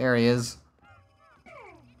missing. There he is.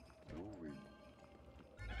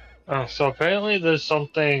 So apparently there's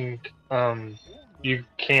something you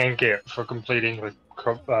can get for completing with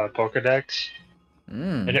Pokedex,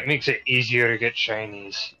 and it makes it easier to get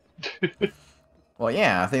shinies. Well,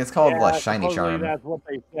 yeah, I think it's called the Shiny Charm. That's what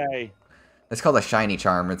they say. It's called a Shiny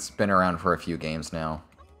Charm. It's been around for a few games now.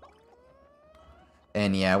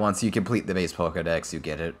 And yeah, once you complete the base Pokedex, you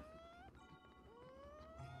get it.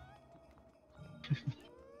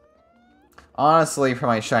 Honestly, for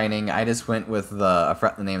my Shining, I just went with I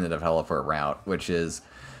forgot the name of the developer route, which is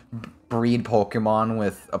breed Pokemon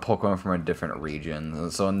with a Pokemon from a different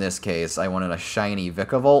region. So in this case, I wanted a shiny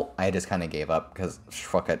Vikavolt. I just kind of gave up because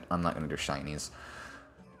fuck it, I'm not going to do shinies.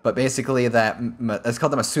 But basically, it's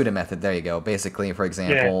called the Masuda method. There you go. Basically, for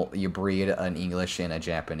example, you breed an English and a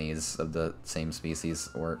Japanese of the same species,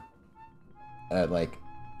 or like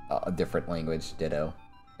a different language, ditto,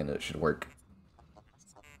 and it should work.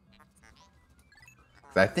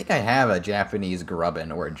 I think I have a Japanese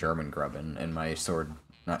Grubbin or a German Grubbin in my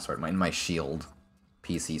in my shield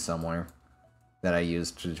PC somewhere that I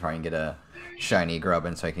used to try and get a shiny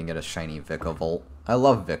Grubbin so I can get a shiny Vikavolt. I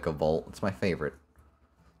love Vikavolt. It's my favorite.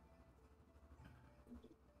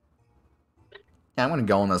 Yeah, I'm gonna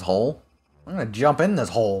go in this hole. I'm gonna jump in this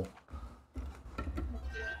hole.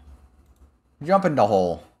 Jump in the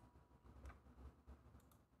hole.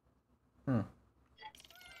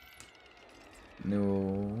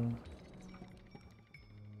 No.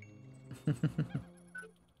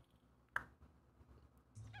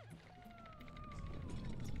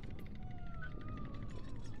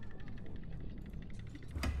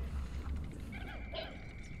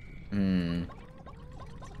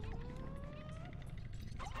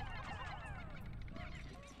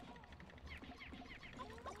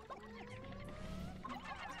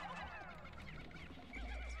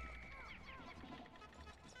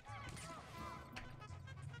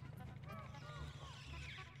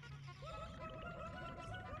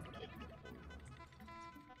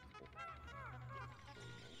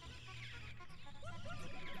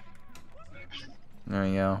 There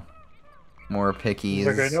you go. More pickies.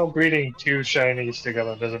 It's like, I know breeding two shinies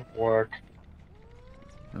together doesn't work.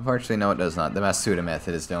 Unfortunately, no, it does not. The Masuda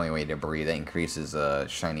method is the only way to breed that increases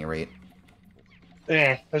shiny rate.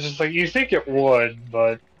 Yeah, it's just like, you think it would,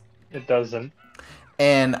 but it doesn't.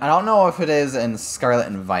 And I don't know if it is in Scarlet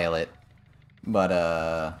and Violet,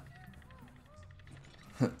 but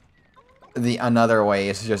the another way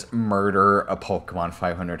is to just murder a Pokemon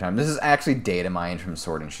 500 times. This is actually data mined from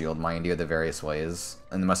Sword and Shield, mind you, the various ways.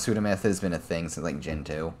 And the Masuda method has been a thing since like Gen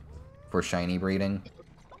 2 for shiny breeding.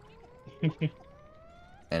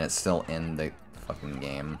 And it's still in the fucking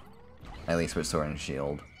game. At least with Sword and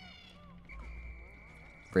Shield.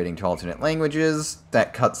 Breeding to alternate languages,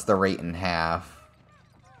 that cuts the rate in half.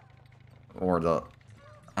 Or the...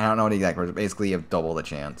 I don't know what exactly, but basically you have double the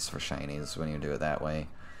chance for shinies when you do it that way.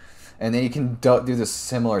 And then you can do the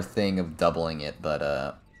similar thing of doubling it,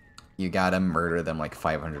 but you gotta murder them like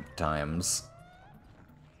 500 times.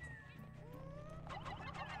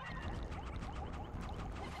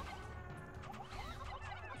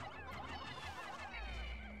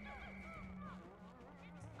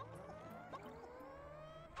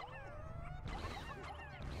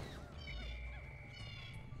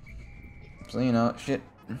 So, you know, shit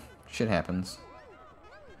happens.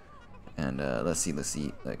 And, let's see,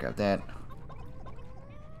 grab that.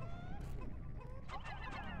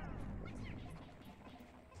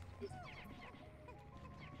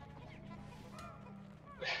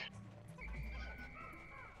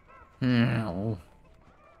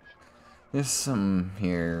 There's some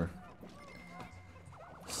here.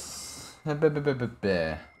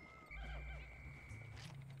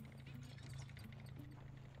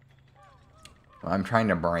 I'm trying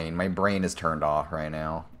to brain. My brain is turned off right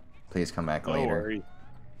now. Please come back later. Worry.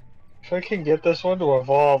 If I can get this one to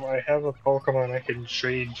evolve, I have a Pokemon I can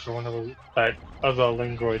trade for one of that other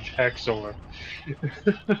language, Hexor.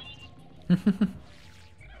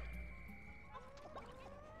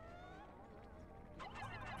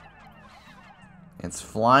 It's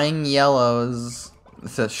flying yellows.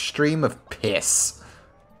 It's a stream of piss.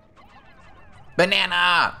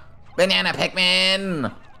 Banana! Banana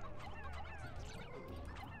Pikmin!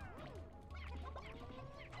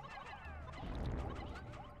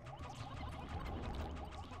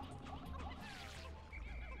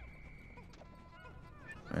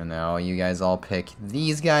 And now you guys all pick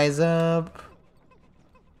these guys up.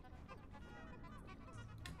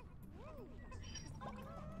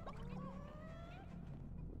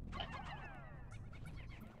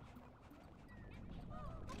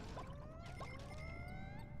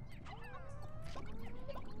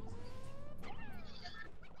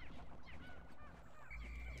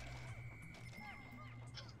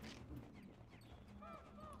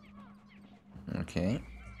 Okay.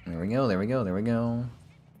 There we go, there we go, there we go.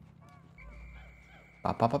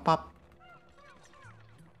 Pop, pop, pop, pop.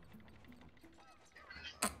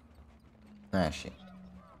 Ah, shit.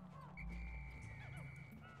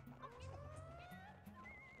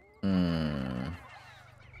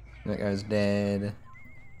 That guy's dead.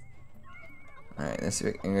 Alright, let's see.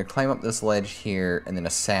 I'm gonna climb up this ledge here and then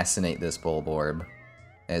assassinate this Bulborb.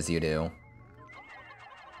 As you do.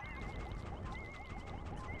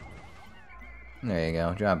 There you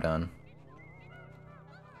go, job done.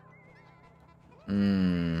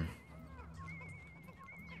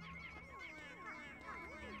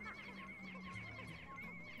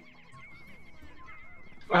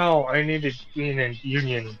 Oh, I need to be in a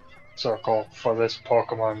union circle for this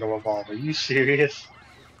Pokemon to evolve. Are you serious?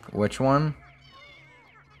 Which one?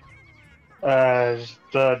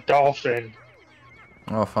 The dolphin.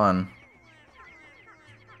 Oh, fun.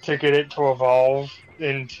 To get it to evolve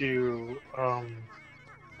into,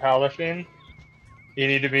 Palafin, you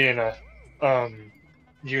need to be in a,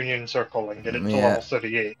 union circle and get it to level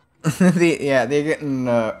 38. Yeah, they're getting,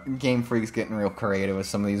 Game Freak's getting real creative with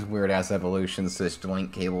some of these weird-ass evolutions, so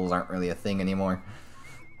link cables aren't really a thing anymore.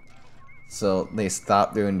 So they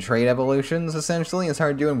stopped doing trade evolutions, essentially, and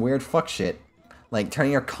started doing weird fuck shit. Like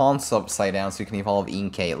turning your console upside down so you can evolve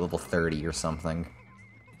Inkay at level 30 or something.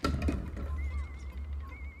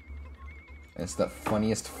 It's the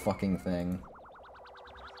funniest fucking thing.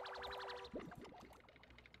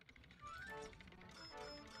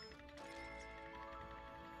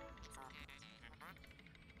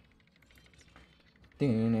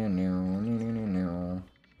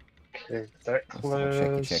 Okay, that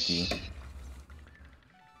close. Checky.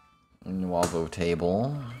 Wabo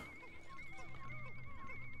table.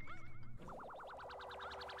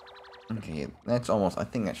 Okay, that's almost... I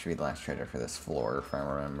think that should be the last trader for this floor, if I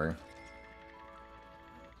remember.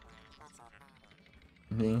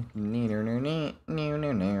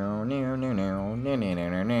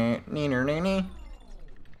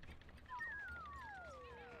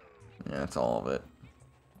 That's all of it.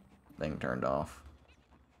 Thing turned off.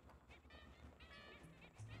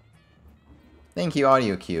 Thank you,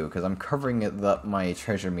 audio cue, because I'm covering my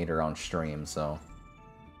treasure meter on stream, so.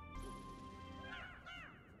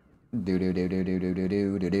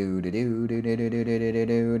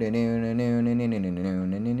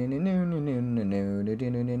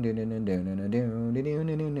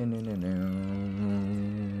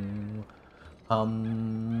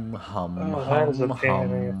 Hum, hum, Oh, that is a hum, pain in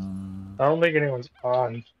the ass. hum. I don't think anyone's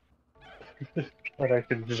on that I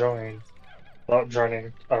could join without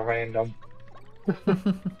joining a random.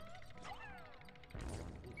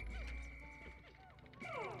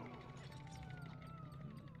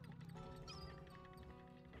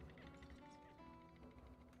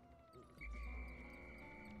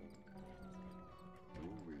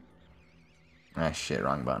 Ah, shit,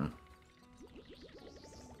 wrong button.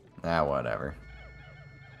 Ah, whatever.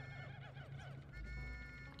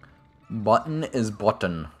 Button is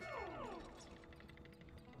button.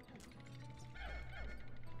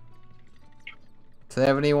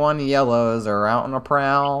 71 yellows are out on a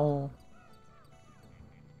prowl.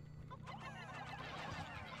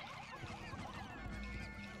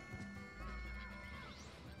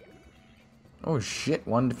 Oh shit,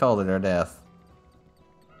 one fell to their death.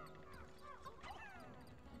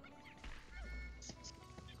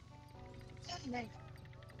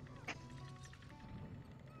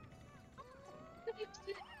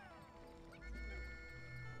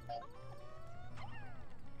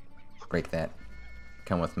 Break that.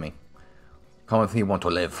 Come with me. Come with me, want to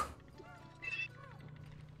live.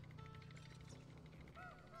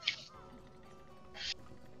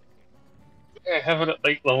 I have it at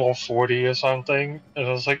like level 40 or something, and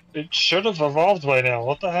I was like, it should have evolved by now.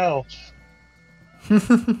 What the hell?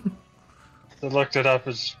 I looked it up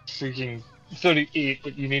as freaking 38,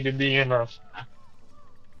 but you need to be in a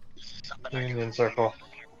union circle.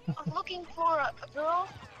 I'm looking for a girl.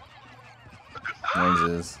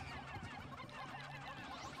 Noises.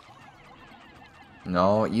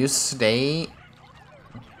 No, you stay.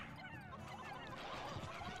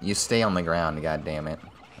 You stay on the ground, god damn it.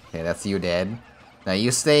 Okay, that's you dead. Now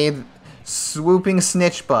you stay swooping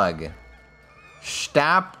snitch bug.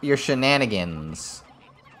 Stop your shenanigans.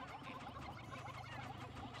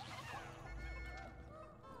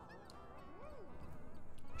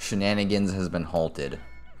 Shenanigans has been halted.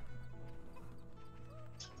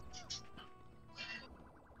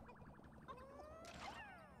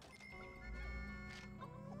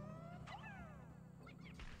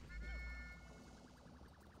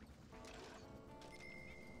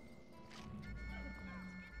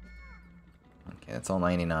 Okay, that's all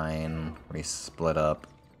 99. We split up.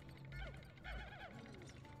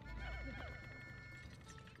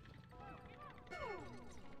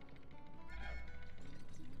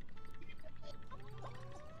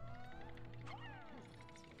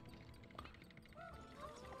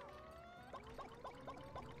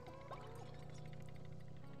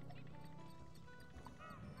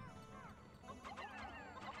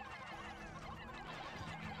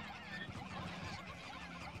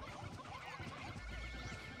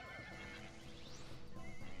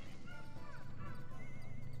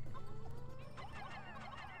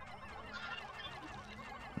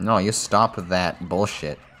 No, you stop with that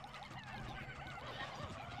bullshit.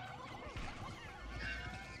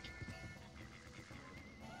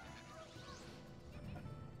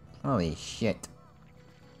 Holy shit.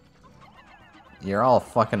 You're all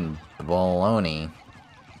fucking baloney.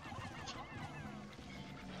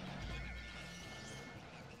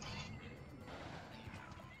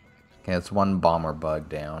 Okay, it's one bomber bug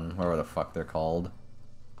down. Whatever the fuck they're called.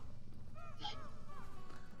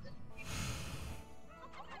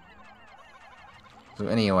 So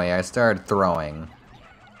anyway, I started throwing.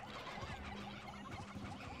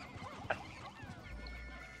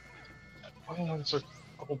 Oh, it's a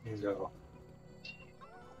golden go.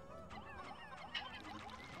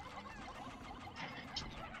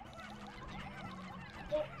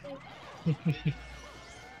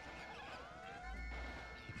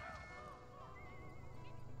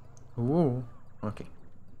 Ooh, okay.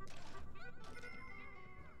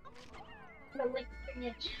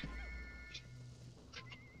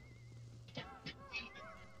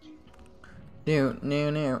 No,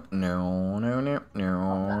 no, no, no, no, no, no,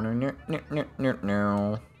 no, no, no, no,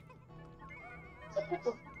 no.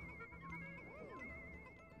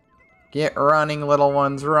 Get running, little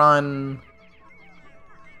ones, run!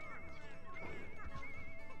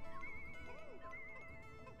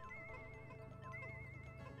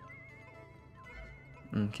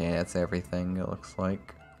 Okay, that's everything, it looks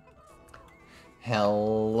like.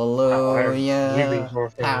 Hallelujah.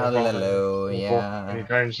 Hallelujah.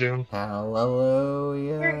 Anytime soon.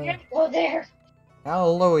 Hallelujah. can't go there.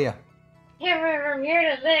 Hallelujah. Can't run from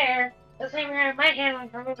here to there. The same way I might handle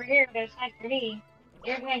from over here to side for me.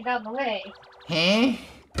 You're going down the way. Huh?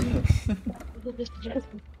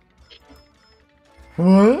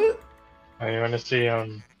 What? I want to see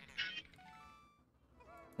Wanna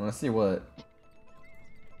see what?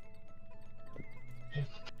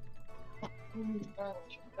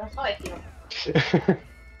 That's how I feel.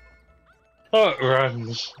 oh, it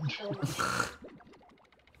runs.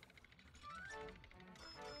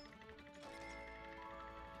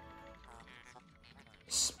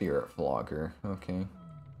 Spirit Vlogger, okay.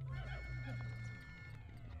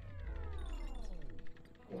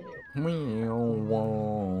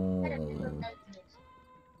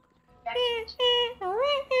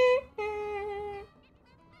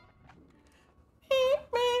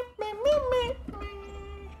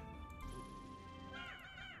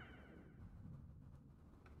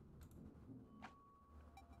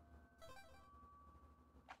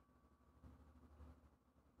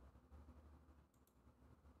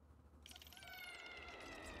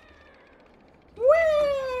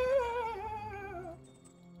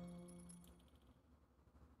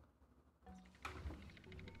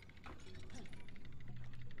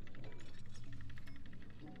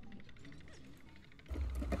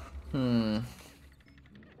 Hmm.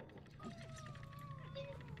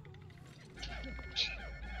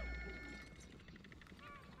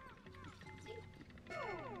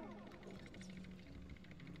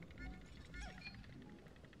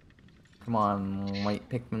 Come on, White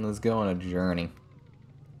Pikmin, let's go on a journey.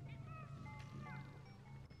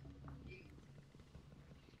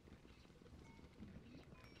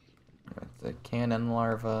 That's a cannon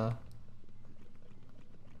larva.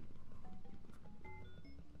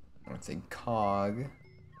 That's a cog.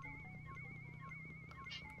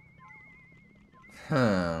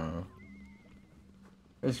 Huh.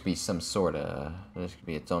 There should be some sort of... There should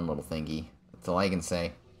be its own little thingy. That's all I can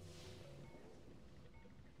say.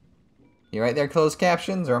 You right there, closed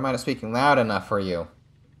captions? Or am I not speaking loud enough for you?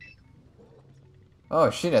 Oh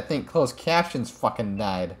shit, I think closed captions fucking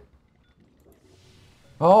died.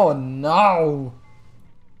 Oh no!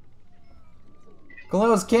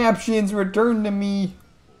 Closed captions, return to me!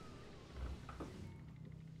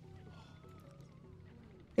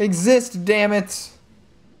 Exist, damn it!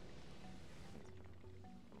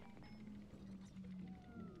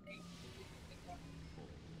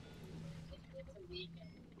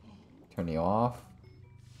 Turn you off.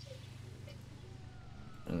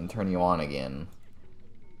 And turn you on again.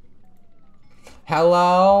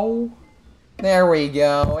 Hello? There we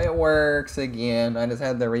go. It works again. I just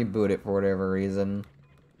had to reboot it for whatever reason.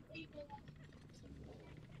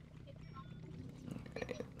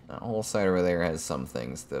 Okay. That whole side over there has some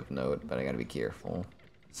things to note, but I gotta be careful.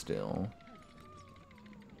 Still.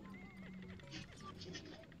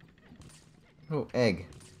 Oh, egg.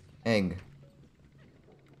 Egg.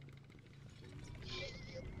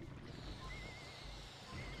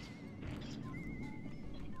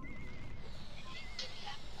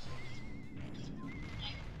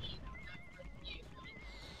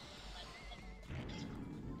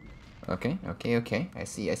 Okay, okay, okay. I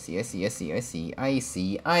see. I see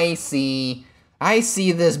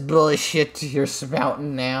this bullshit you're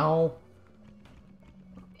spouting now.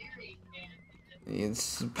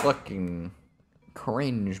 It's fucking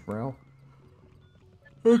cringe, bro.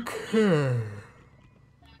 Okay.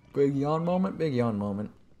 Big yawn moment, big yawn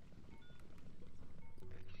moment.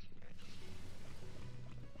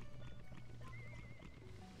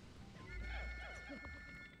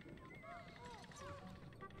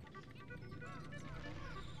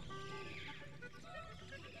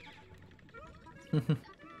 Okay,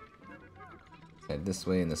 this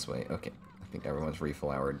way and this way. Okay, I think everyone's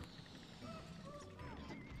reflowered.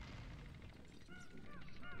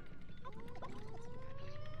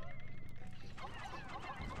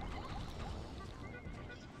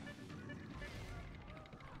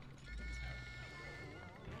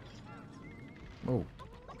 Oh.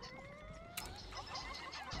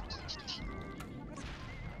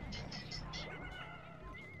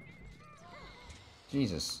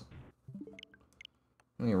 Jesus.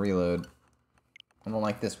 Let me reload. I don't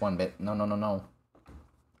like this one bit. No, no, no, no.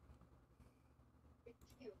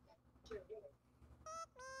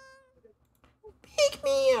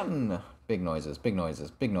 Pikmin! Big noises, big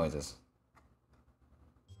noises, big noises.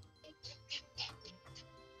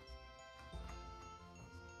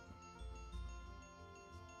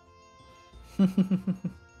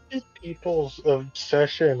 People's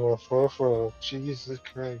obsession with Fofo. Jesus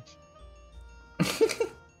Christ.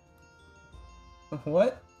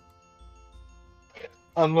 What?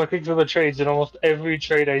 I'm looking for the trades, and almost every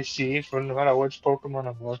trade I see, for no matter which Pokemon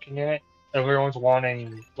I'm looking at, everyone's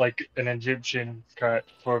wanting like an Egyptian cut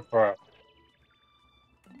for fur.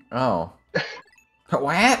 Oh.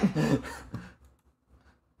 What?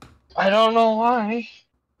 I don't know why.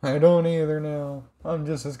 I don't either now. I'm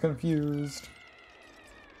just as confused.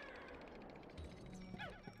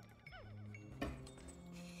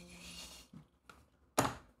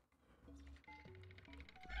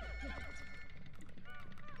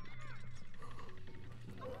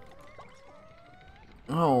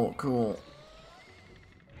 Oh, cool.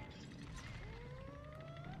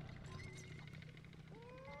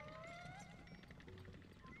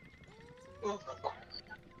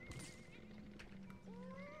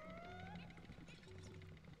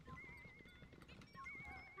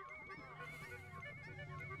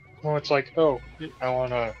 Well, it's like, oh, I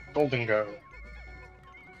want a Golden Go.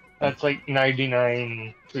 That's like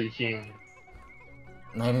 99 freaking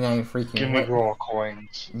 99 freaking gimme what? raw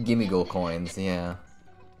coins. Gimme gold coins, yeah.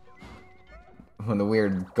 When the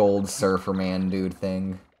weird gold surfer man dude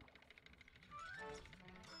thing.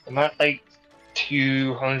 I'm at like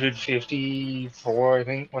 254, I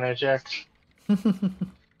think, when I checked.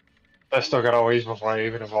 I still got a ways before I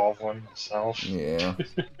even evolve one myself. Yeah.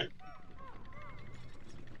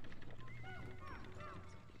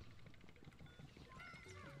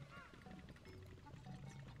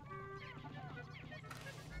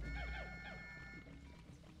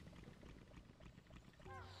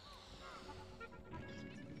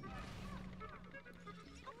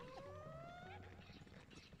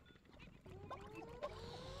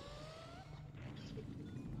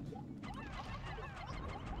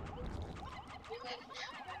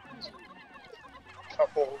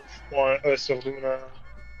 Couple want Ursaluna.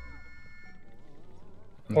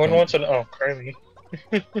 Okay. One wants an Crimey.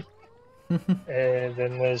 And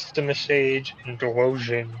then there's Simisage and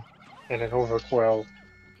Delosion and an Overquill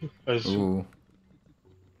as Ooh.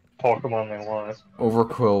 Pokemon they want.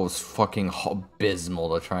 Overquill was fucking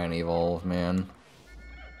abysmal to try and evolve, man.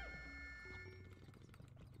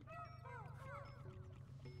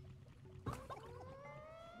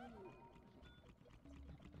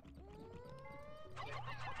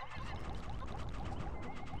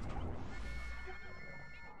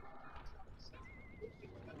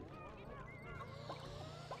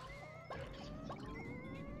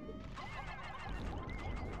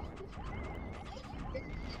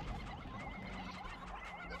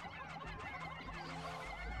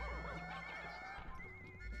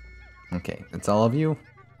 Okay, that's all of you.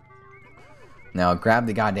 Now grab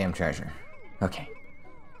the goddamn treasure. Okay.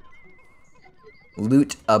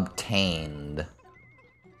 Loot obtained.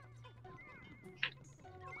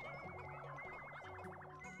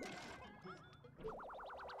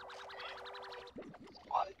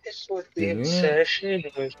 What is with the insertion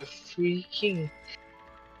with the freaking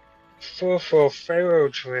Furfro Pharaoh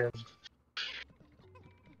trim?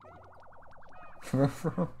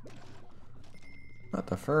 Furfro? Not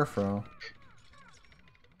the Furfro.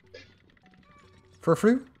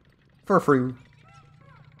 Furfru? Furfru.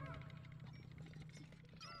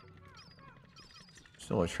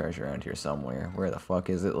 Still a treasure around here somewhere. Where the fuck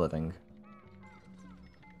is it living?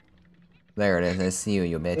 There it is. I see you,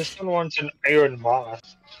 you bitch. This one wants an Iron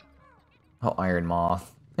Moth. Oh, Iron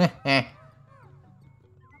Moth.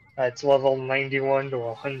 It's level 91 to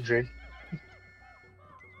 100.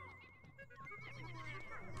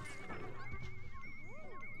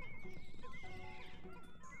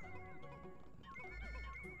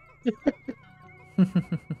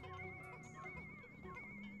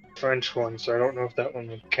 French one, so I don't know if that one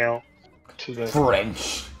would count to the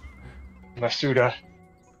French. Masuda.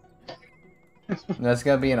 That's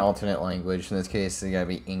gotta be an alternate language. In this case, it's gotta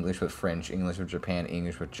be English with French, English with Japan,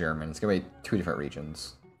 English with German. It's gonna be 2 different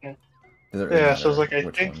regions. Yeah. Does it really Yeah, so I was matter like, I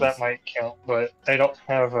which think ones? that might count, but I don't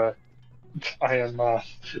have a Iron Moth.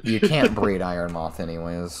 You can't breed Iron Moth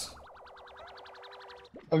anyways.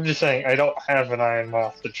 I'm just saying, I don't have an Iron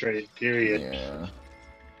Moth to trade, period. Yeah.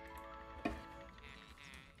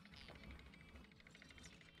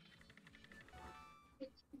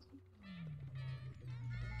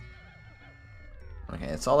 Okay,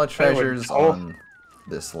 it's all the treasures on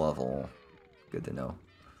this level. Good to know.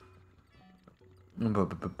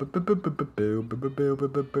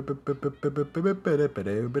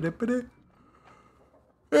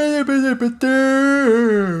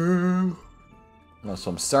 So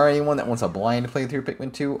I'm sorry anyone that wants a blind playthrough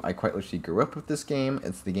Pikmin 2. I quite literally grew up with this game.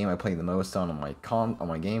 It's the game I played the most on my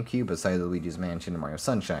GameCube, besides Luigi's Mansion and Mario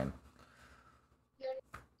Sunshine.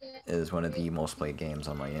 It is one of the most played games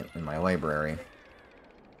on in my library.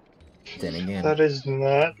 Then again. That is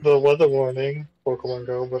not the weather warning, Pokemon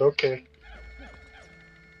Go, but okay.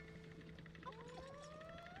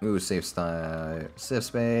 Ooh, safe style. Safe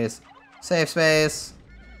space. Safe space.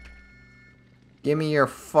 Give me your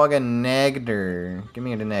fucking nectar. Give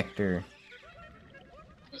me the nectar.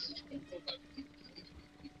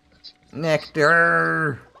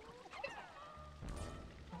 Nectar!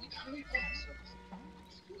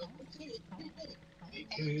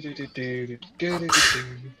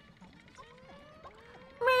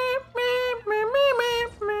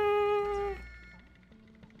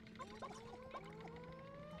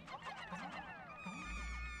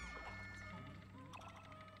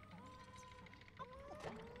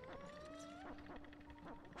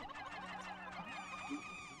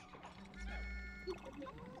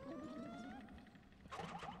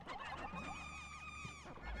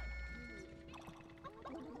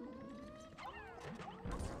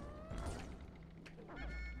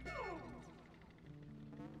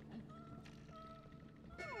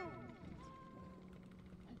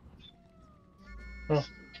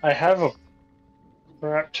 I have a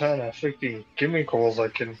crap ton of freaking gimmicks I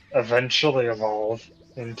can eventually evolve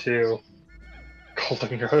into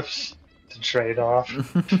golden ghosts to trade off.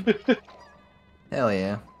 Hell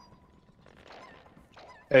yeah.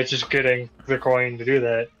 It's just getting the coin to do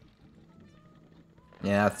that.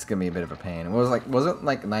 Yeah, that's gonna be a bit of a pain. Was it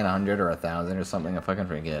like 900 or 1,000 or something? I fucking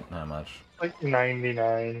forget how much. Like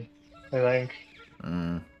 99, I think.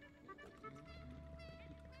 Mm.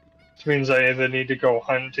 Which means I either need to go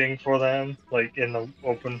hunting for them, like in the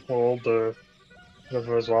open world or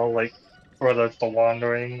whatever as well, like whether it's the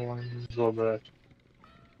wandering ones or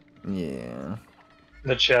Yeah.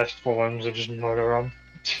 the chest ones or just murder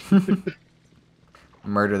them.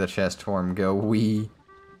 Murder the chest form, go wee.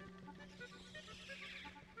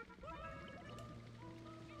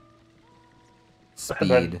 And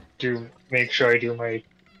then Speed. make sure I do my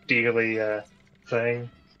daily thing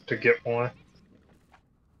to get more.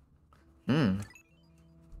 Hmm.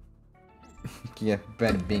 Yeah,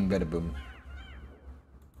 bada bing, bada boom.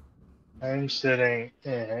 I'm sitting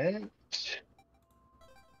at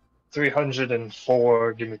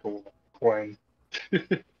 304 gimme gold coin.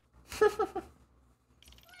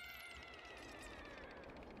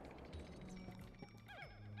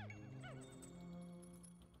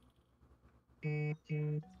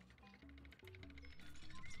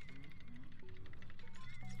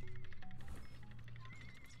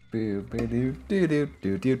 Boo, boo, doo, doo, doo,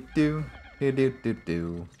 doo, doo, doo, doo, doo, doo,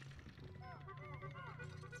 doo.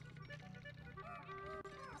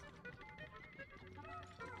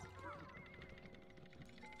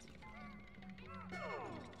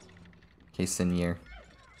 Okay, Senior.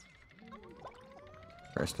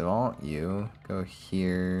 First of all, you go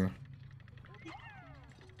here.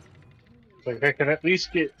 Like I can at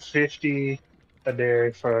least get 50 a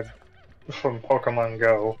day from Pokemon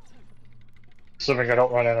Go, assuming I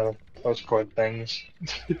don't run out of postcode things.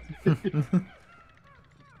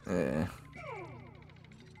 Eh.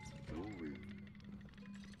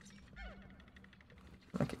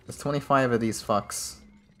 Okay, there's 25 of these fucks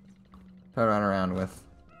to run around with.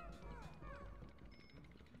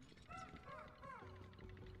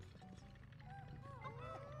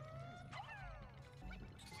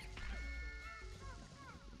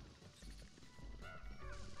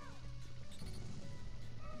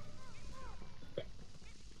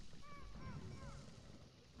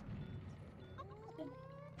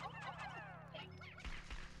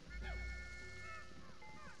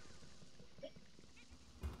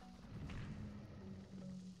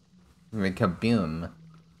 Kaboom.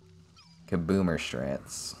 Kaboomer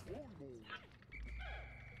strats.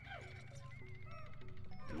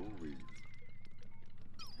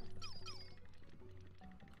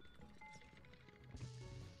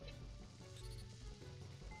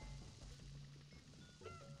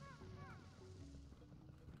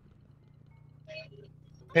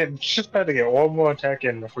 And just had to get one more attack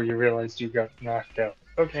in before you realized you got knocked out.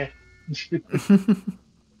 Okay.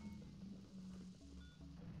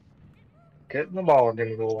 Get in the ball,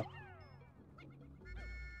 Gimme Goal.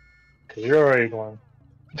 Because you're already going.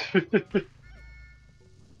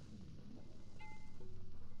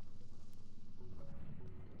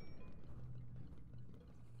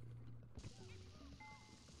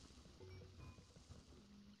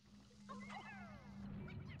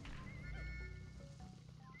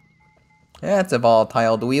 Yeah, it's a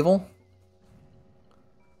volatile Dweevil.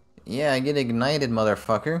 Yeah, get ignited,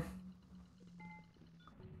 motherfucker.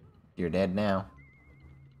 You're dead now.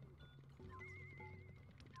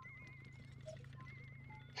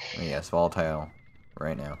 Oh, yes, volatile.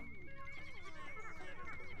 Right now.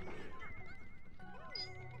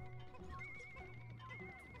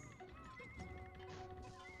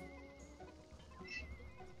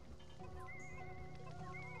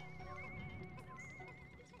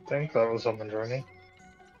 think that was someone joining.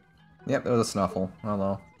 Yep, it was a snuffle.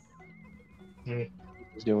 Hello.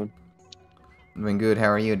 He's doing. Been good. How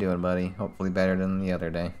are you doing, buddy? Hopefully better than the other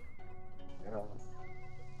day.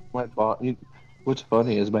 My boss. What's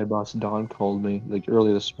funny is my boss Don called me like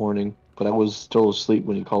early this morning, but I was still asleep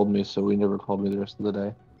when he called me, so he never called me the rest of the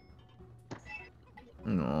day.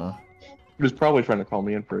 Aw. He was probably trying to call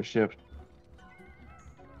me in for a shift.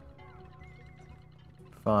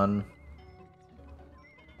 Fun.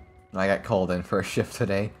 I got called in for a shift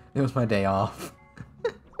today. It was my day off.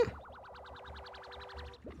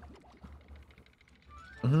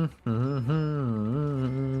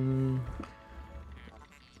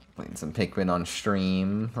 Playing some Pikmin on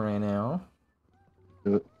stream right now.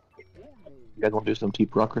 Do it. You guys want to do some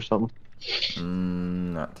Deep Rock or something?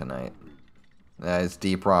 Not tonight. As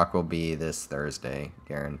Deep Rock will be this Thursday,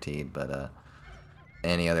 guaranteed, but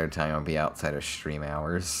any other time I'll be outside of stream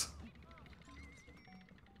hours.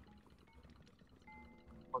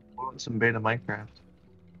 Some beta Minecraft.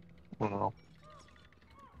 I don't know.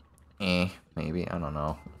 Maybe, I don't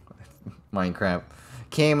know. Minecraft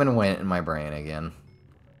came and went in my brain again.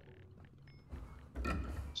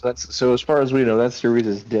 So as far as we know, that series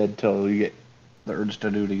is dead till you get the urge to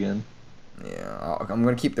do it again. Yeah, I'm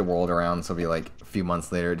gonna keep the world around, so it'll be like a few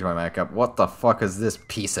months later, join back up. What the fuck is this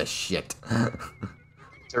piece of shit?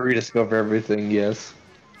 To rediscover everything, yes.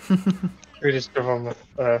 We just give them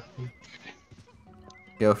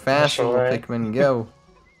Go fast, That's little alright. Pikmin, go.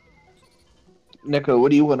 Nico, what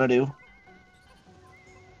do you want to do?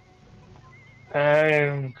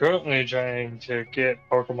 I'm currently trying to get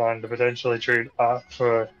Pokemon to potentially trade off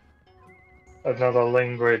for another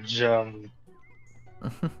language,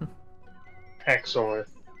 Exor.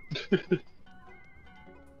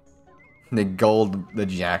 The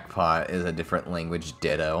jackpot is a different language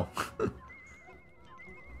ditto.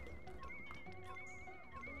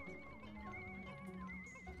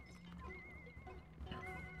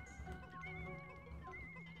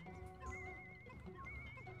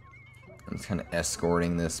 I'm just kind of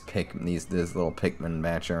escorting this this little Pikmin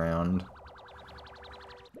batch around.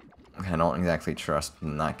 I don't exactly trust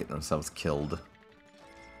them not get themselves killed.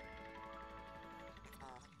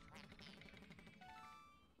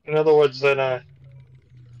 In other words, then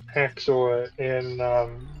Exor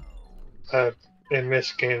in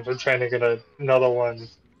this game, we're trying to get another one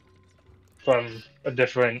from a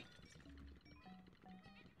different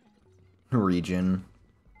Region.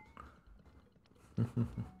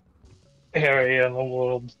 area in the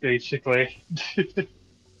world, basically.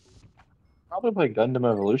 Probably play Gundam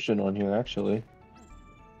Evolution on here, actually.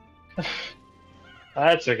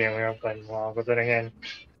 That's a game we haven't played in a while, but then again,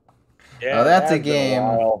 Yeah, Oh, that's it a has been game.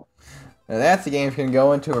 while. Now that's a game you can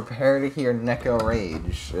go into prepare to hear Neko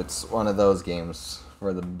Rage. It's one of those games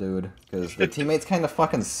for the dude, because the teammates kind of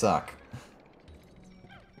fucking suck.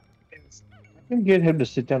 I can get him to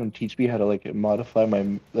sit down and teach me how to like modify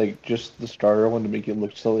my just the starter one to make it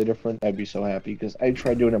look slightly different. I'd be so happy because I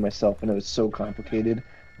tried doing it myself and it was so complicated.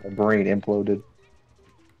 My brain imploded.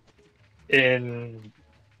 in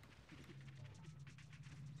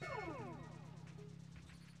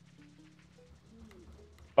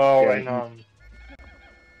oh, Yeah, and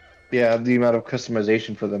Yeah, the amount of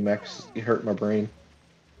customization for the mechs it hurt my brain.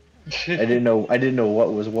 I didn't know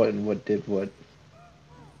what was what and what did what.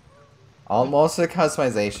 Most of the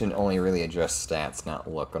customization only really adjusts stats, not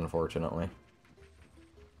look, unfortunately.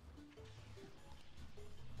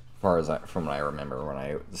 As far as from what I remember when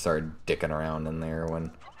I started dicking around in there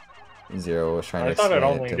when Zero was trying to I thought it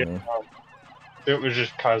explain only it to did. me. It was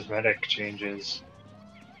just cosmetic changes.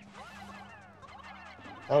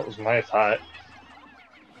 That was my thought.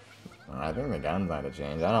 I think the guns might have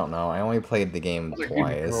changed. I don't know. I only played the game That's a good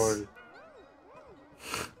twice. code.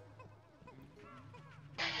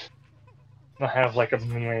 I have like a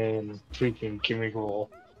million freaking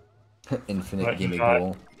chemical. Infinite But gimme not-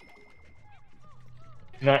 goal.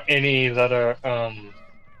 Not any that are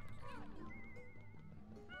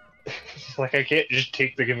like I can't just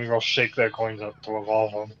take the gimme roll, shake their coins up to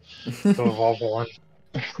evolve them. To evolve one.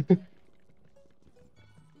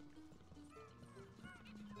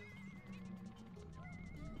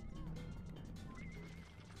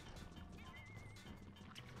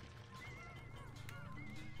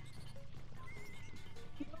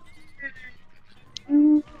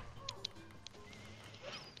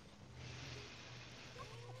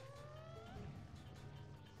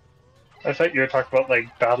 I thought you were talking about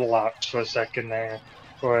like battle ops for a second there,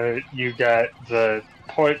 where you got the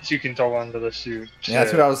points you can throw onto the suit. Yeah,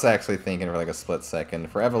 that's what I was actually thinking for like a split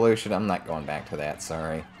second. For Evolution, I'm not going back to that,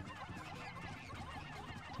 sorry.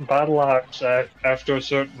 battle ops, after a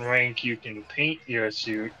certain rank, you can paint your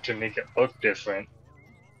suit to make it look different.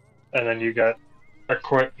 And then you got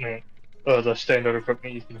equipment, the standard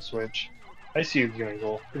equipment you can switch. I see you doing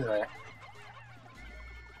goal. Look at that.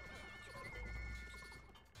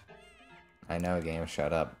 I know, game,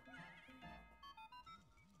 shut up.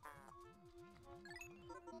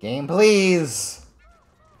 Game, please!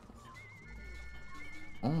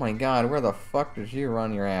 Oh my god, where the fuck did you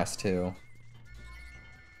run your ass to?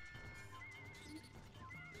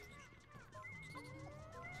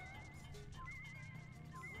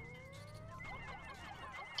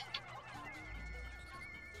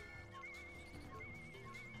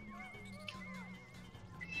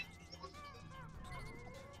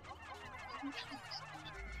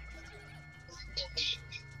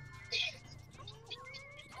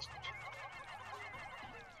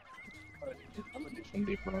 I'm gonna do some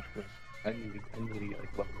deep rock, but I need to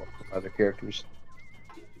like level up with other characters.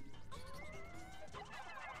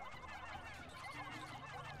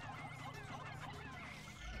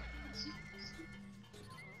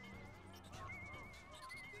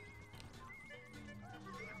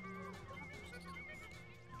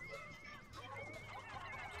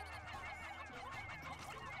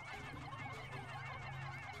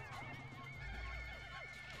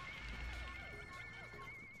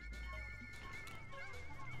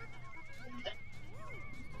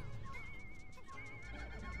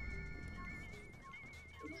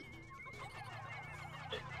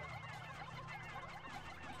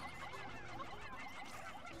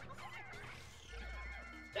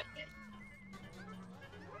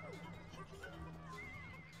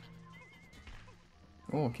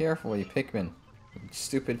 Oh, carefully, Pikmin.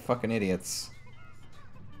 Stupid fucking idiots.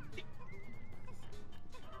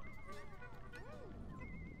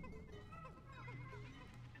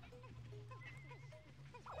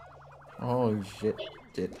 Oh, shit.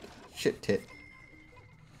 Shit tit.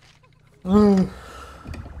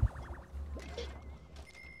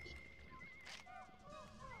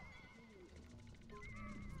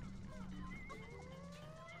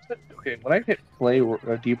 Okay, when I hit play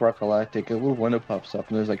Deep Rock Galactic, a little window pops up,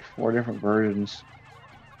 and there's like 4 different versions.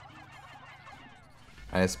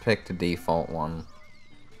 I just picked a default one.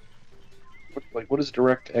 What does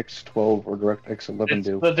DirectX 12 or DirectX 11 It's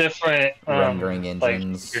do? the different Rendering like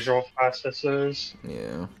engines. visual processors.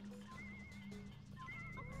 Yeah.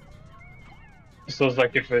 So it's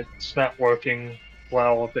like if it's not working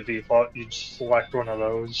well with the default, you just select one of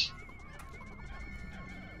those.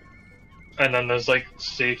 And then there's like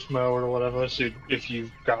safe mode or whatever, so if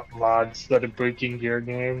you've got mods that are breaking your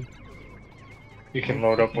game, you can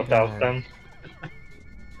load up without them.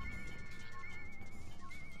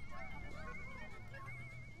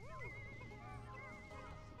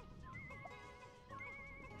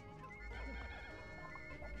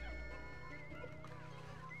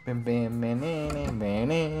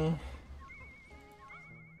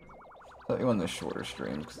 Put you on the shorter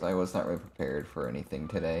streams because I was not really prepared for anything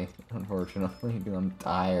today, unfortunately, because I'm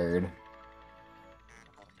tired.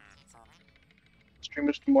 Stream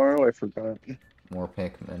is tomorrow? I forgot. More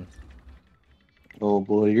Pikmin. Oh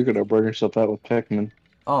boy, you're gonna burn yourself out with Pikmin.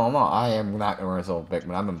 Oh no, I am not gonna result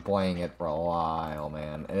Pikmin. I've been playing it for a while,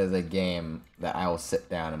 man. It is a game that I will sit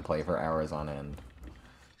down and play for hours on end.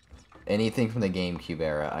 Anything from the GameCube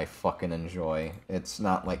era, I fucking enjoy. It's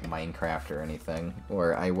not like Minecraft or anything,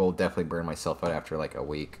 where I will definitely burn myself out after like a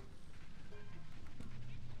week.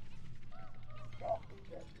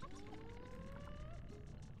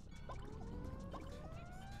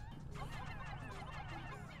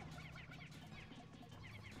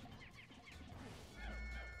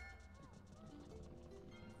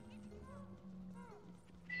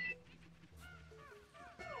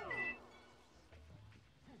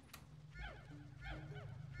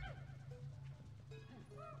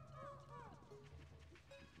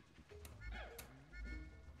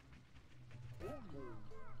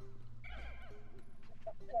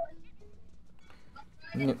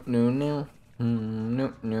 No, no, no.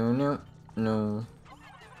 No, no, no, no.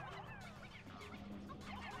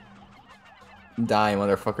 Die,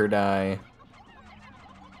 motherfucker, die.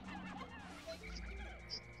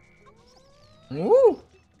 Woo!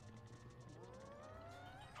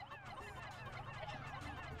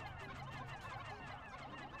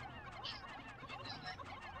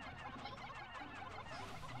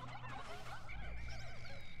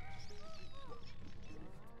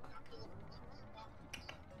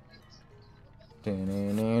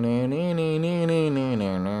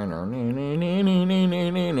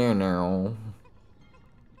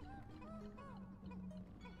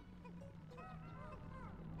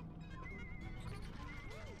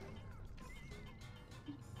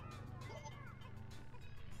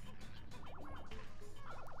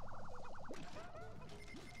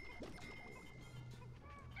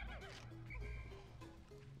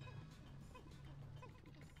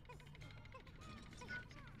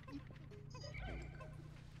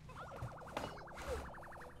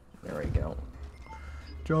 There we go.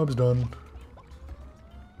 Job's done.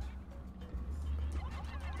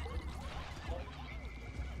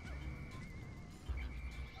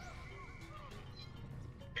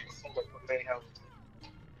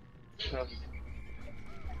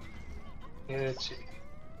 Yeah, let's see.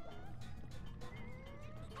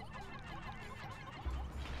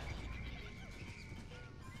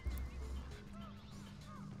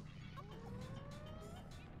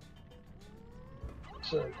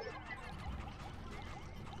 So,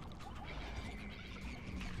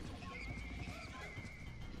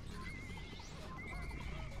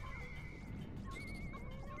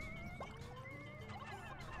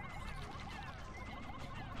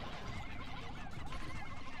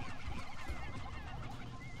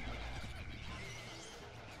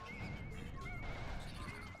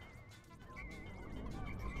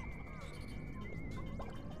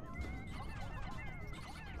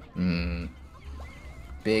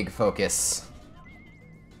 Big focus.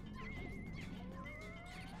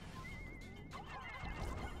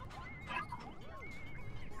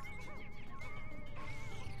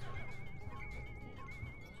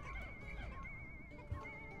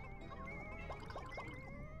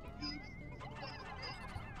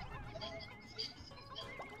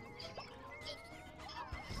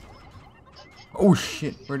 Oh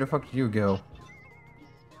shit, where the fuck did you go?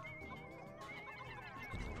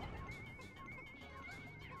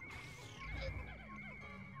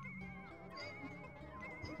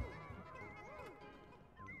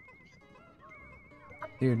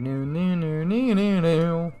 Do no no no no no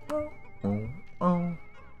no. Oh oh.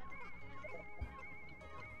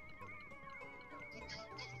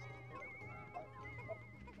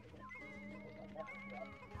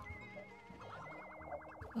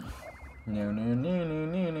 No no no no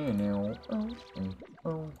no no no. Oh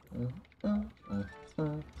oh oh oh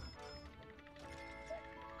oh.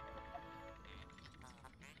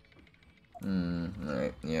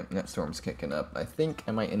 Alright, yep, that storm's kicking up. I think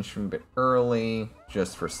I might enter a bit early,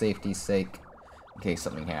 just for safety's sake, in case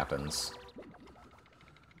something happens.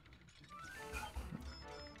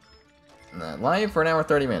 Live for an hour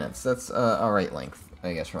 30 minutes. That's alright length,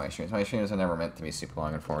 I guess, for my streams. My streams are never meant to be super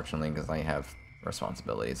long, unfortunately, because I have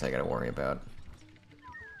responsibilities I gotta worry about.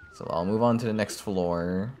 So I'll move on to the next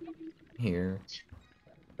floor here,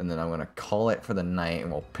 and then I'm gonna call it for the night,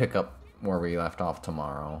 and we'll pick up where we left off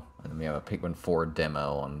tomorrow. And then we have a Pikmin 4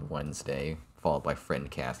 demo on Wednesday, followed by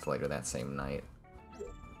Friendcast later that same night.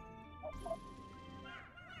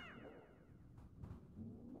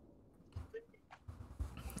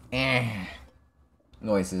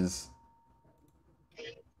 Noises.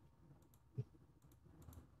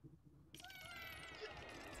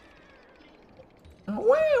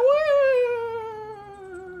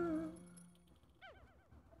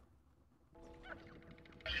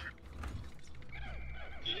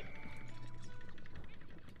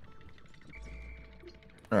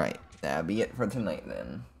 Alright, that'll be it for tonight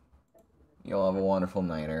then. You'll have a wonderful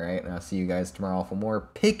night, alright? And I'll see you guys tomorrow for more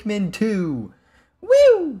Pikmin 2!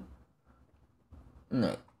 Woo!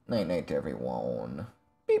 Night, night, night to everyone.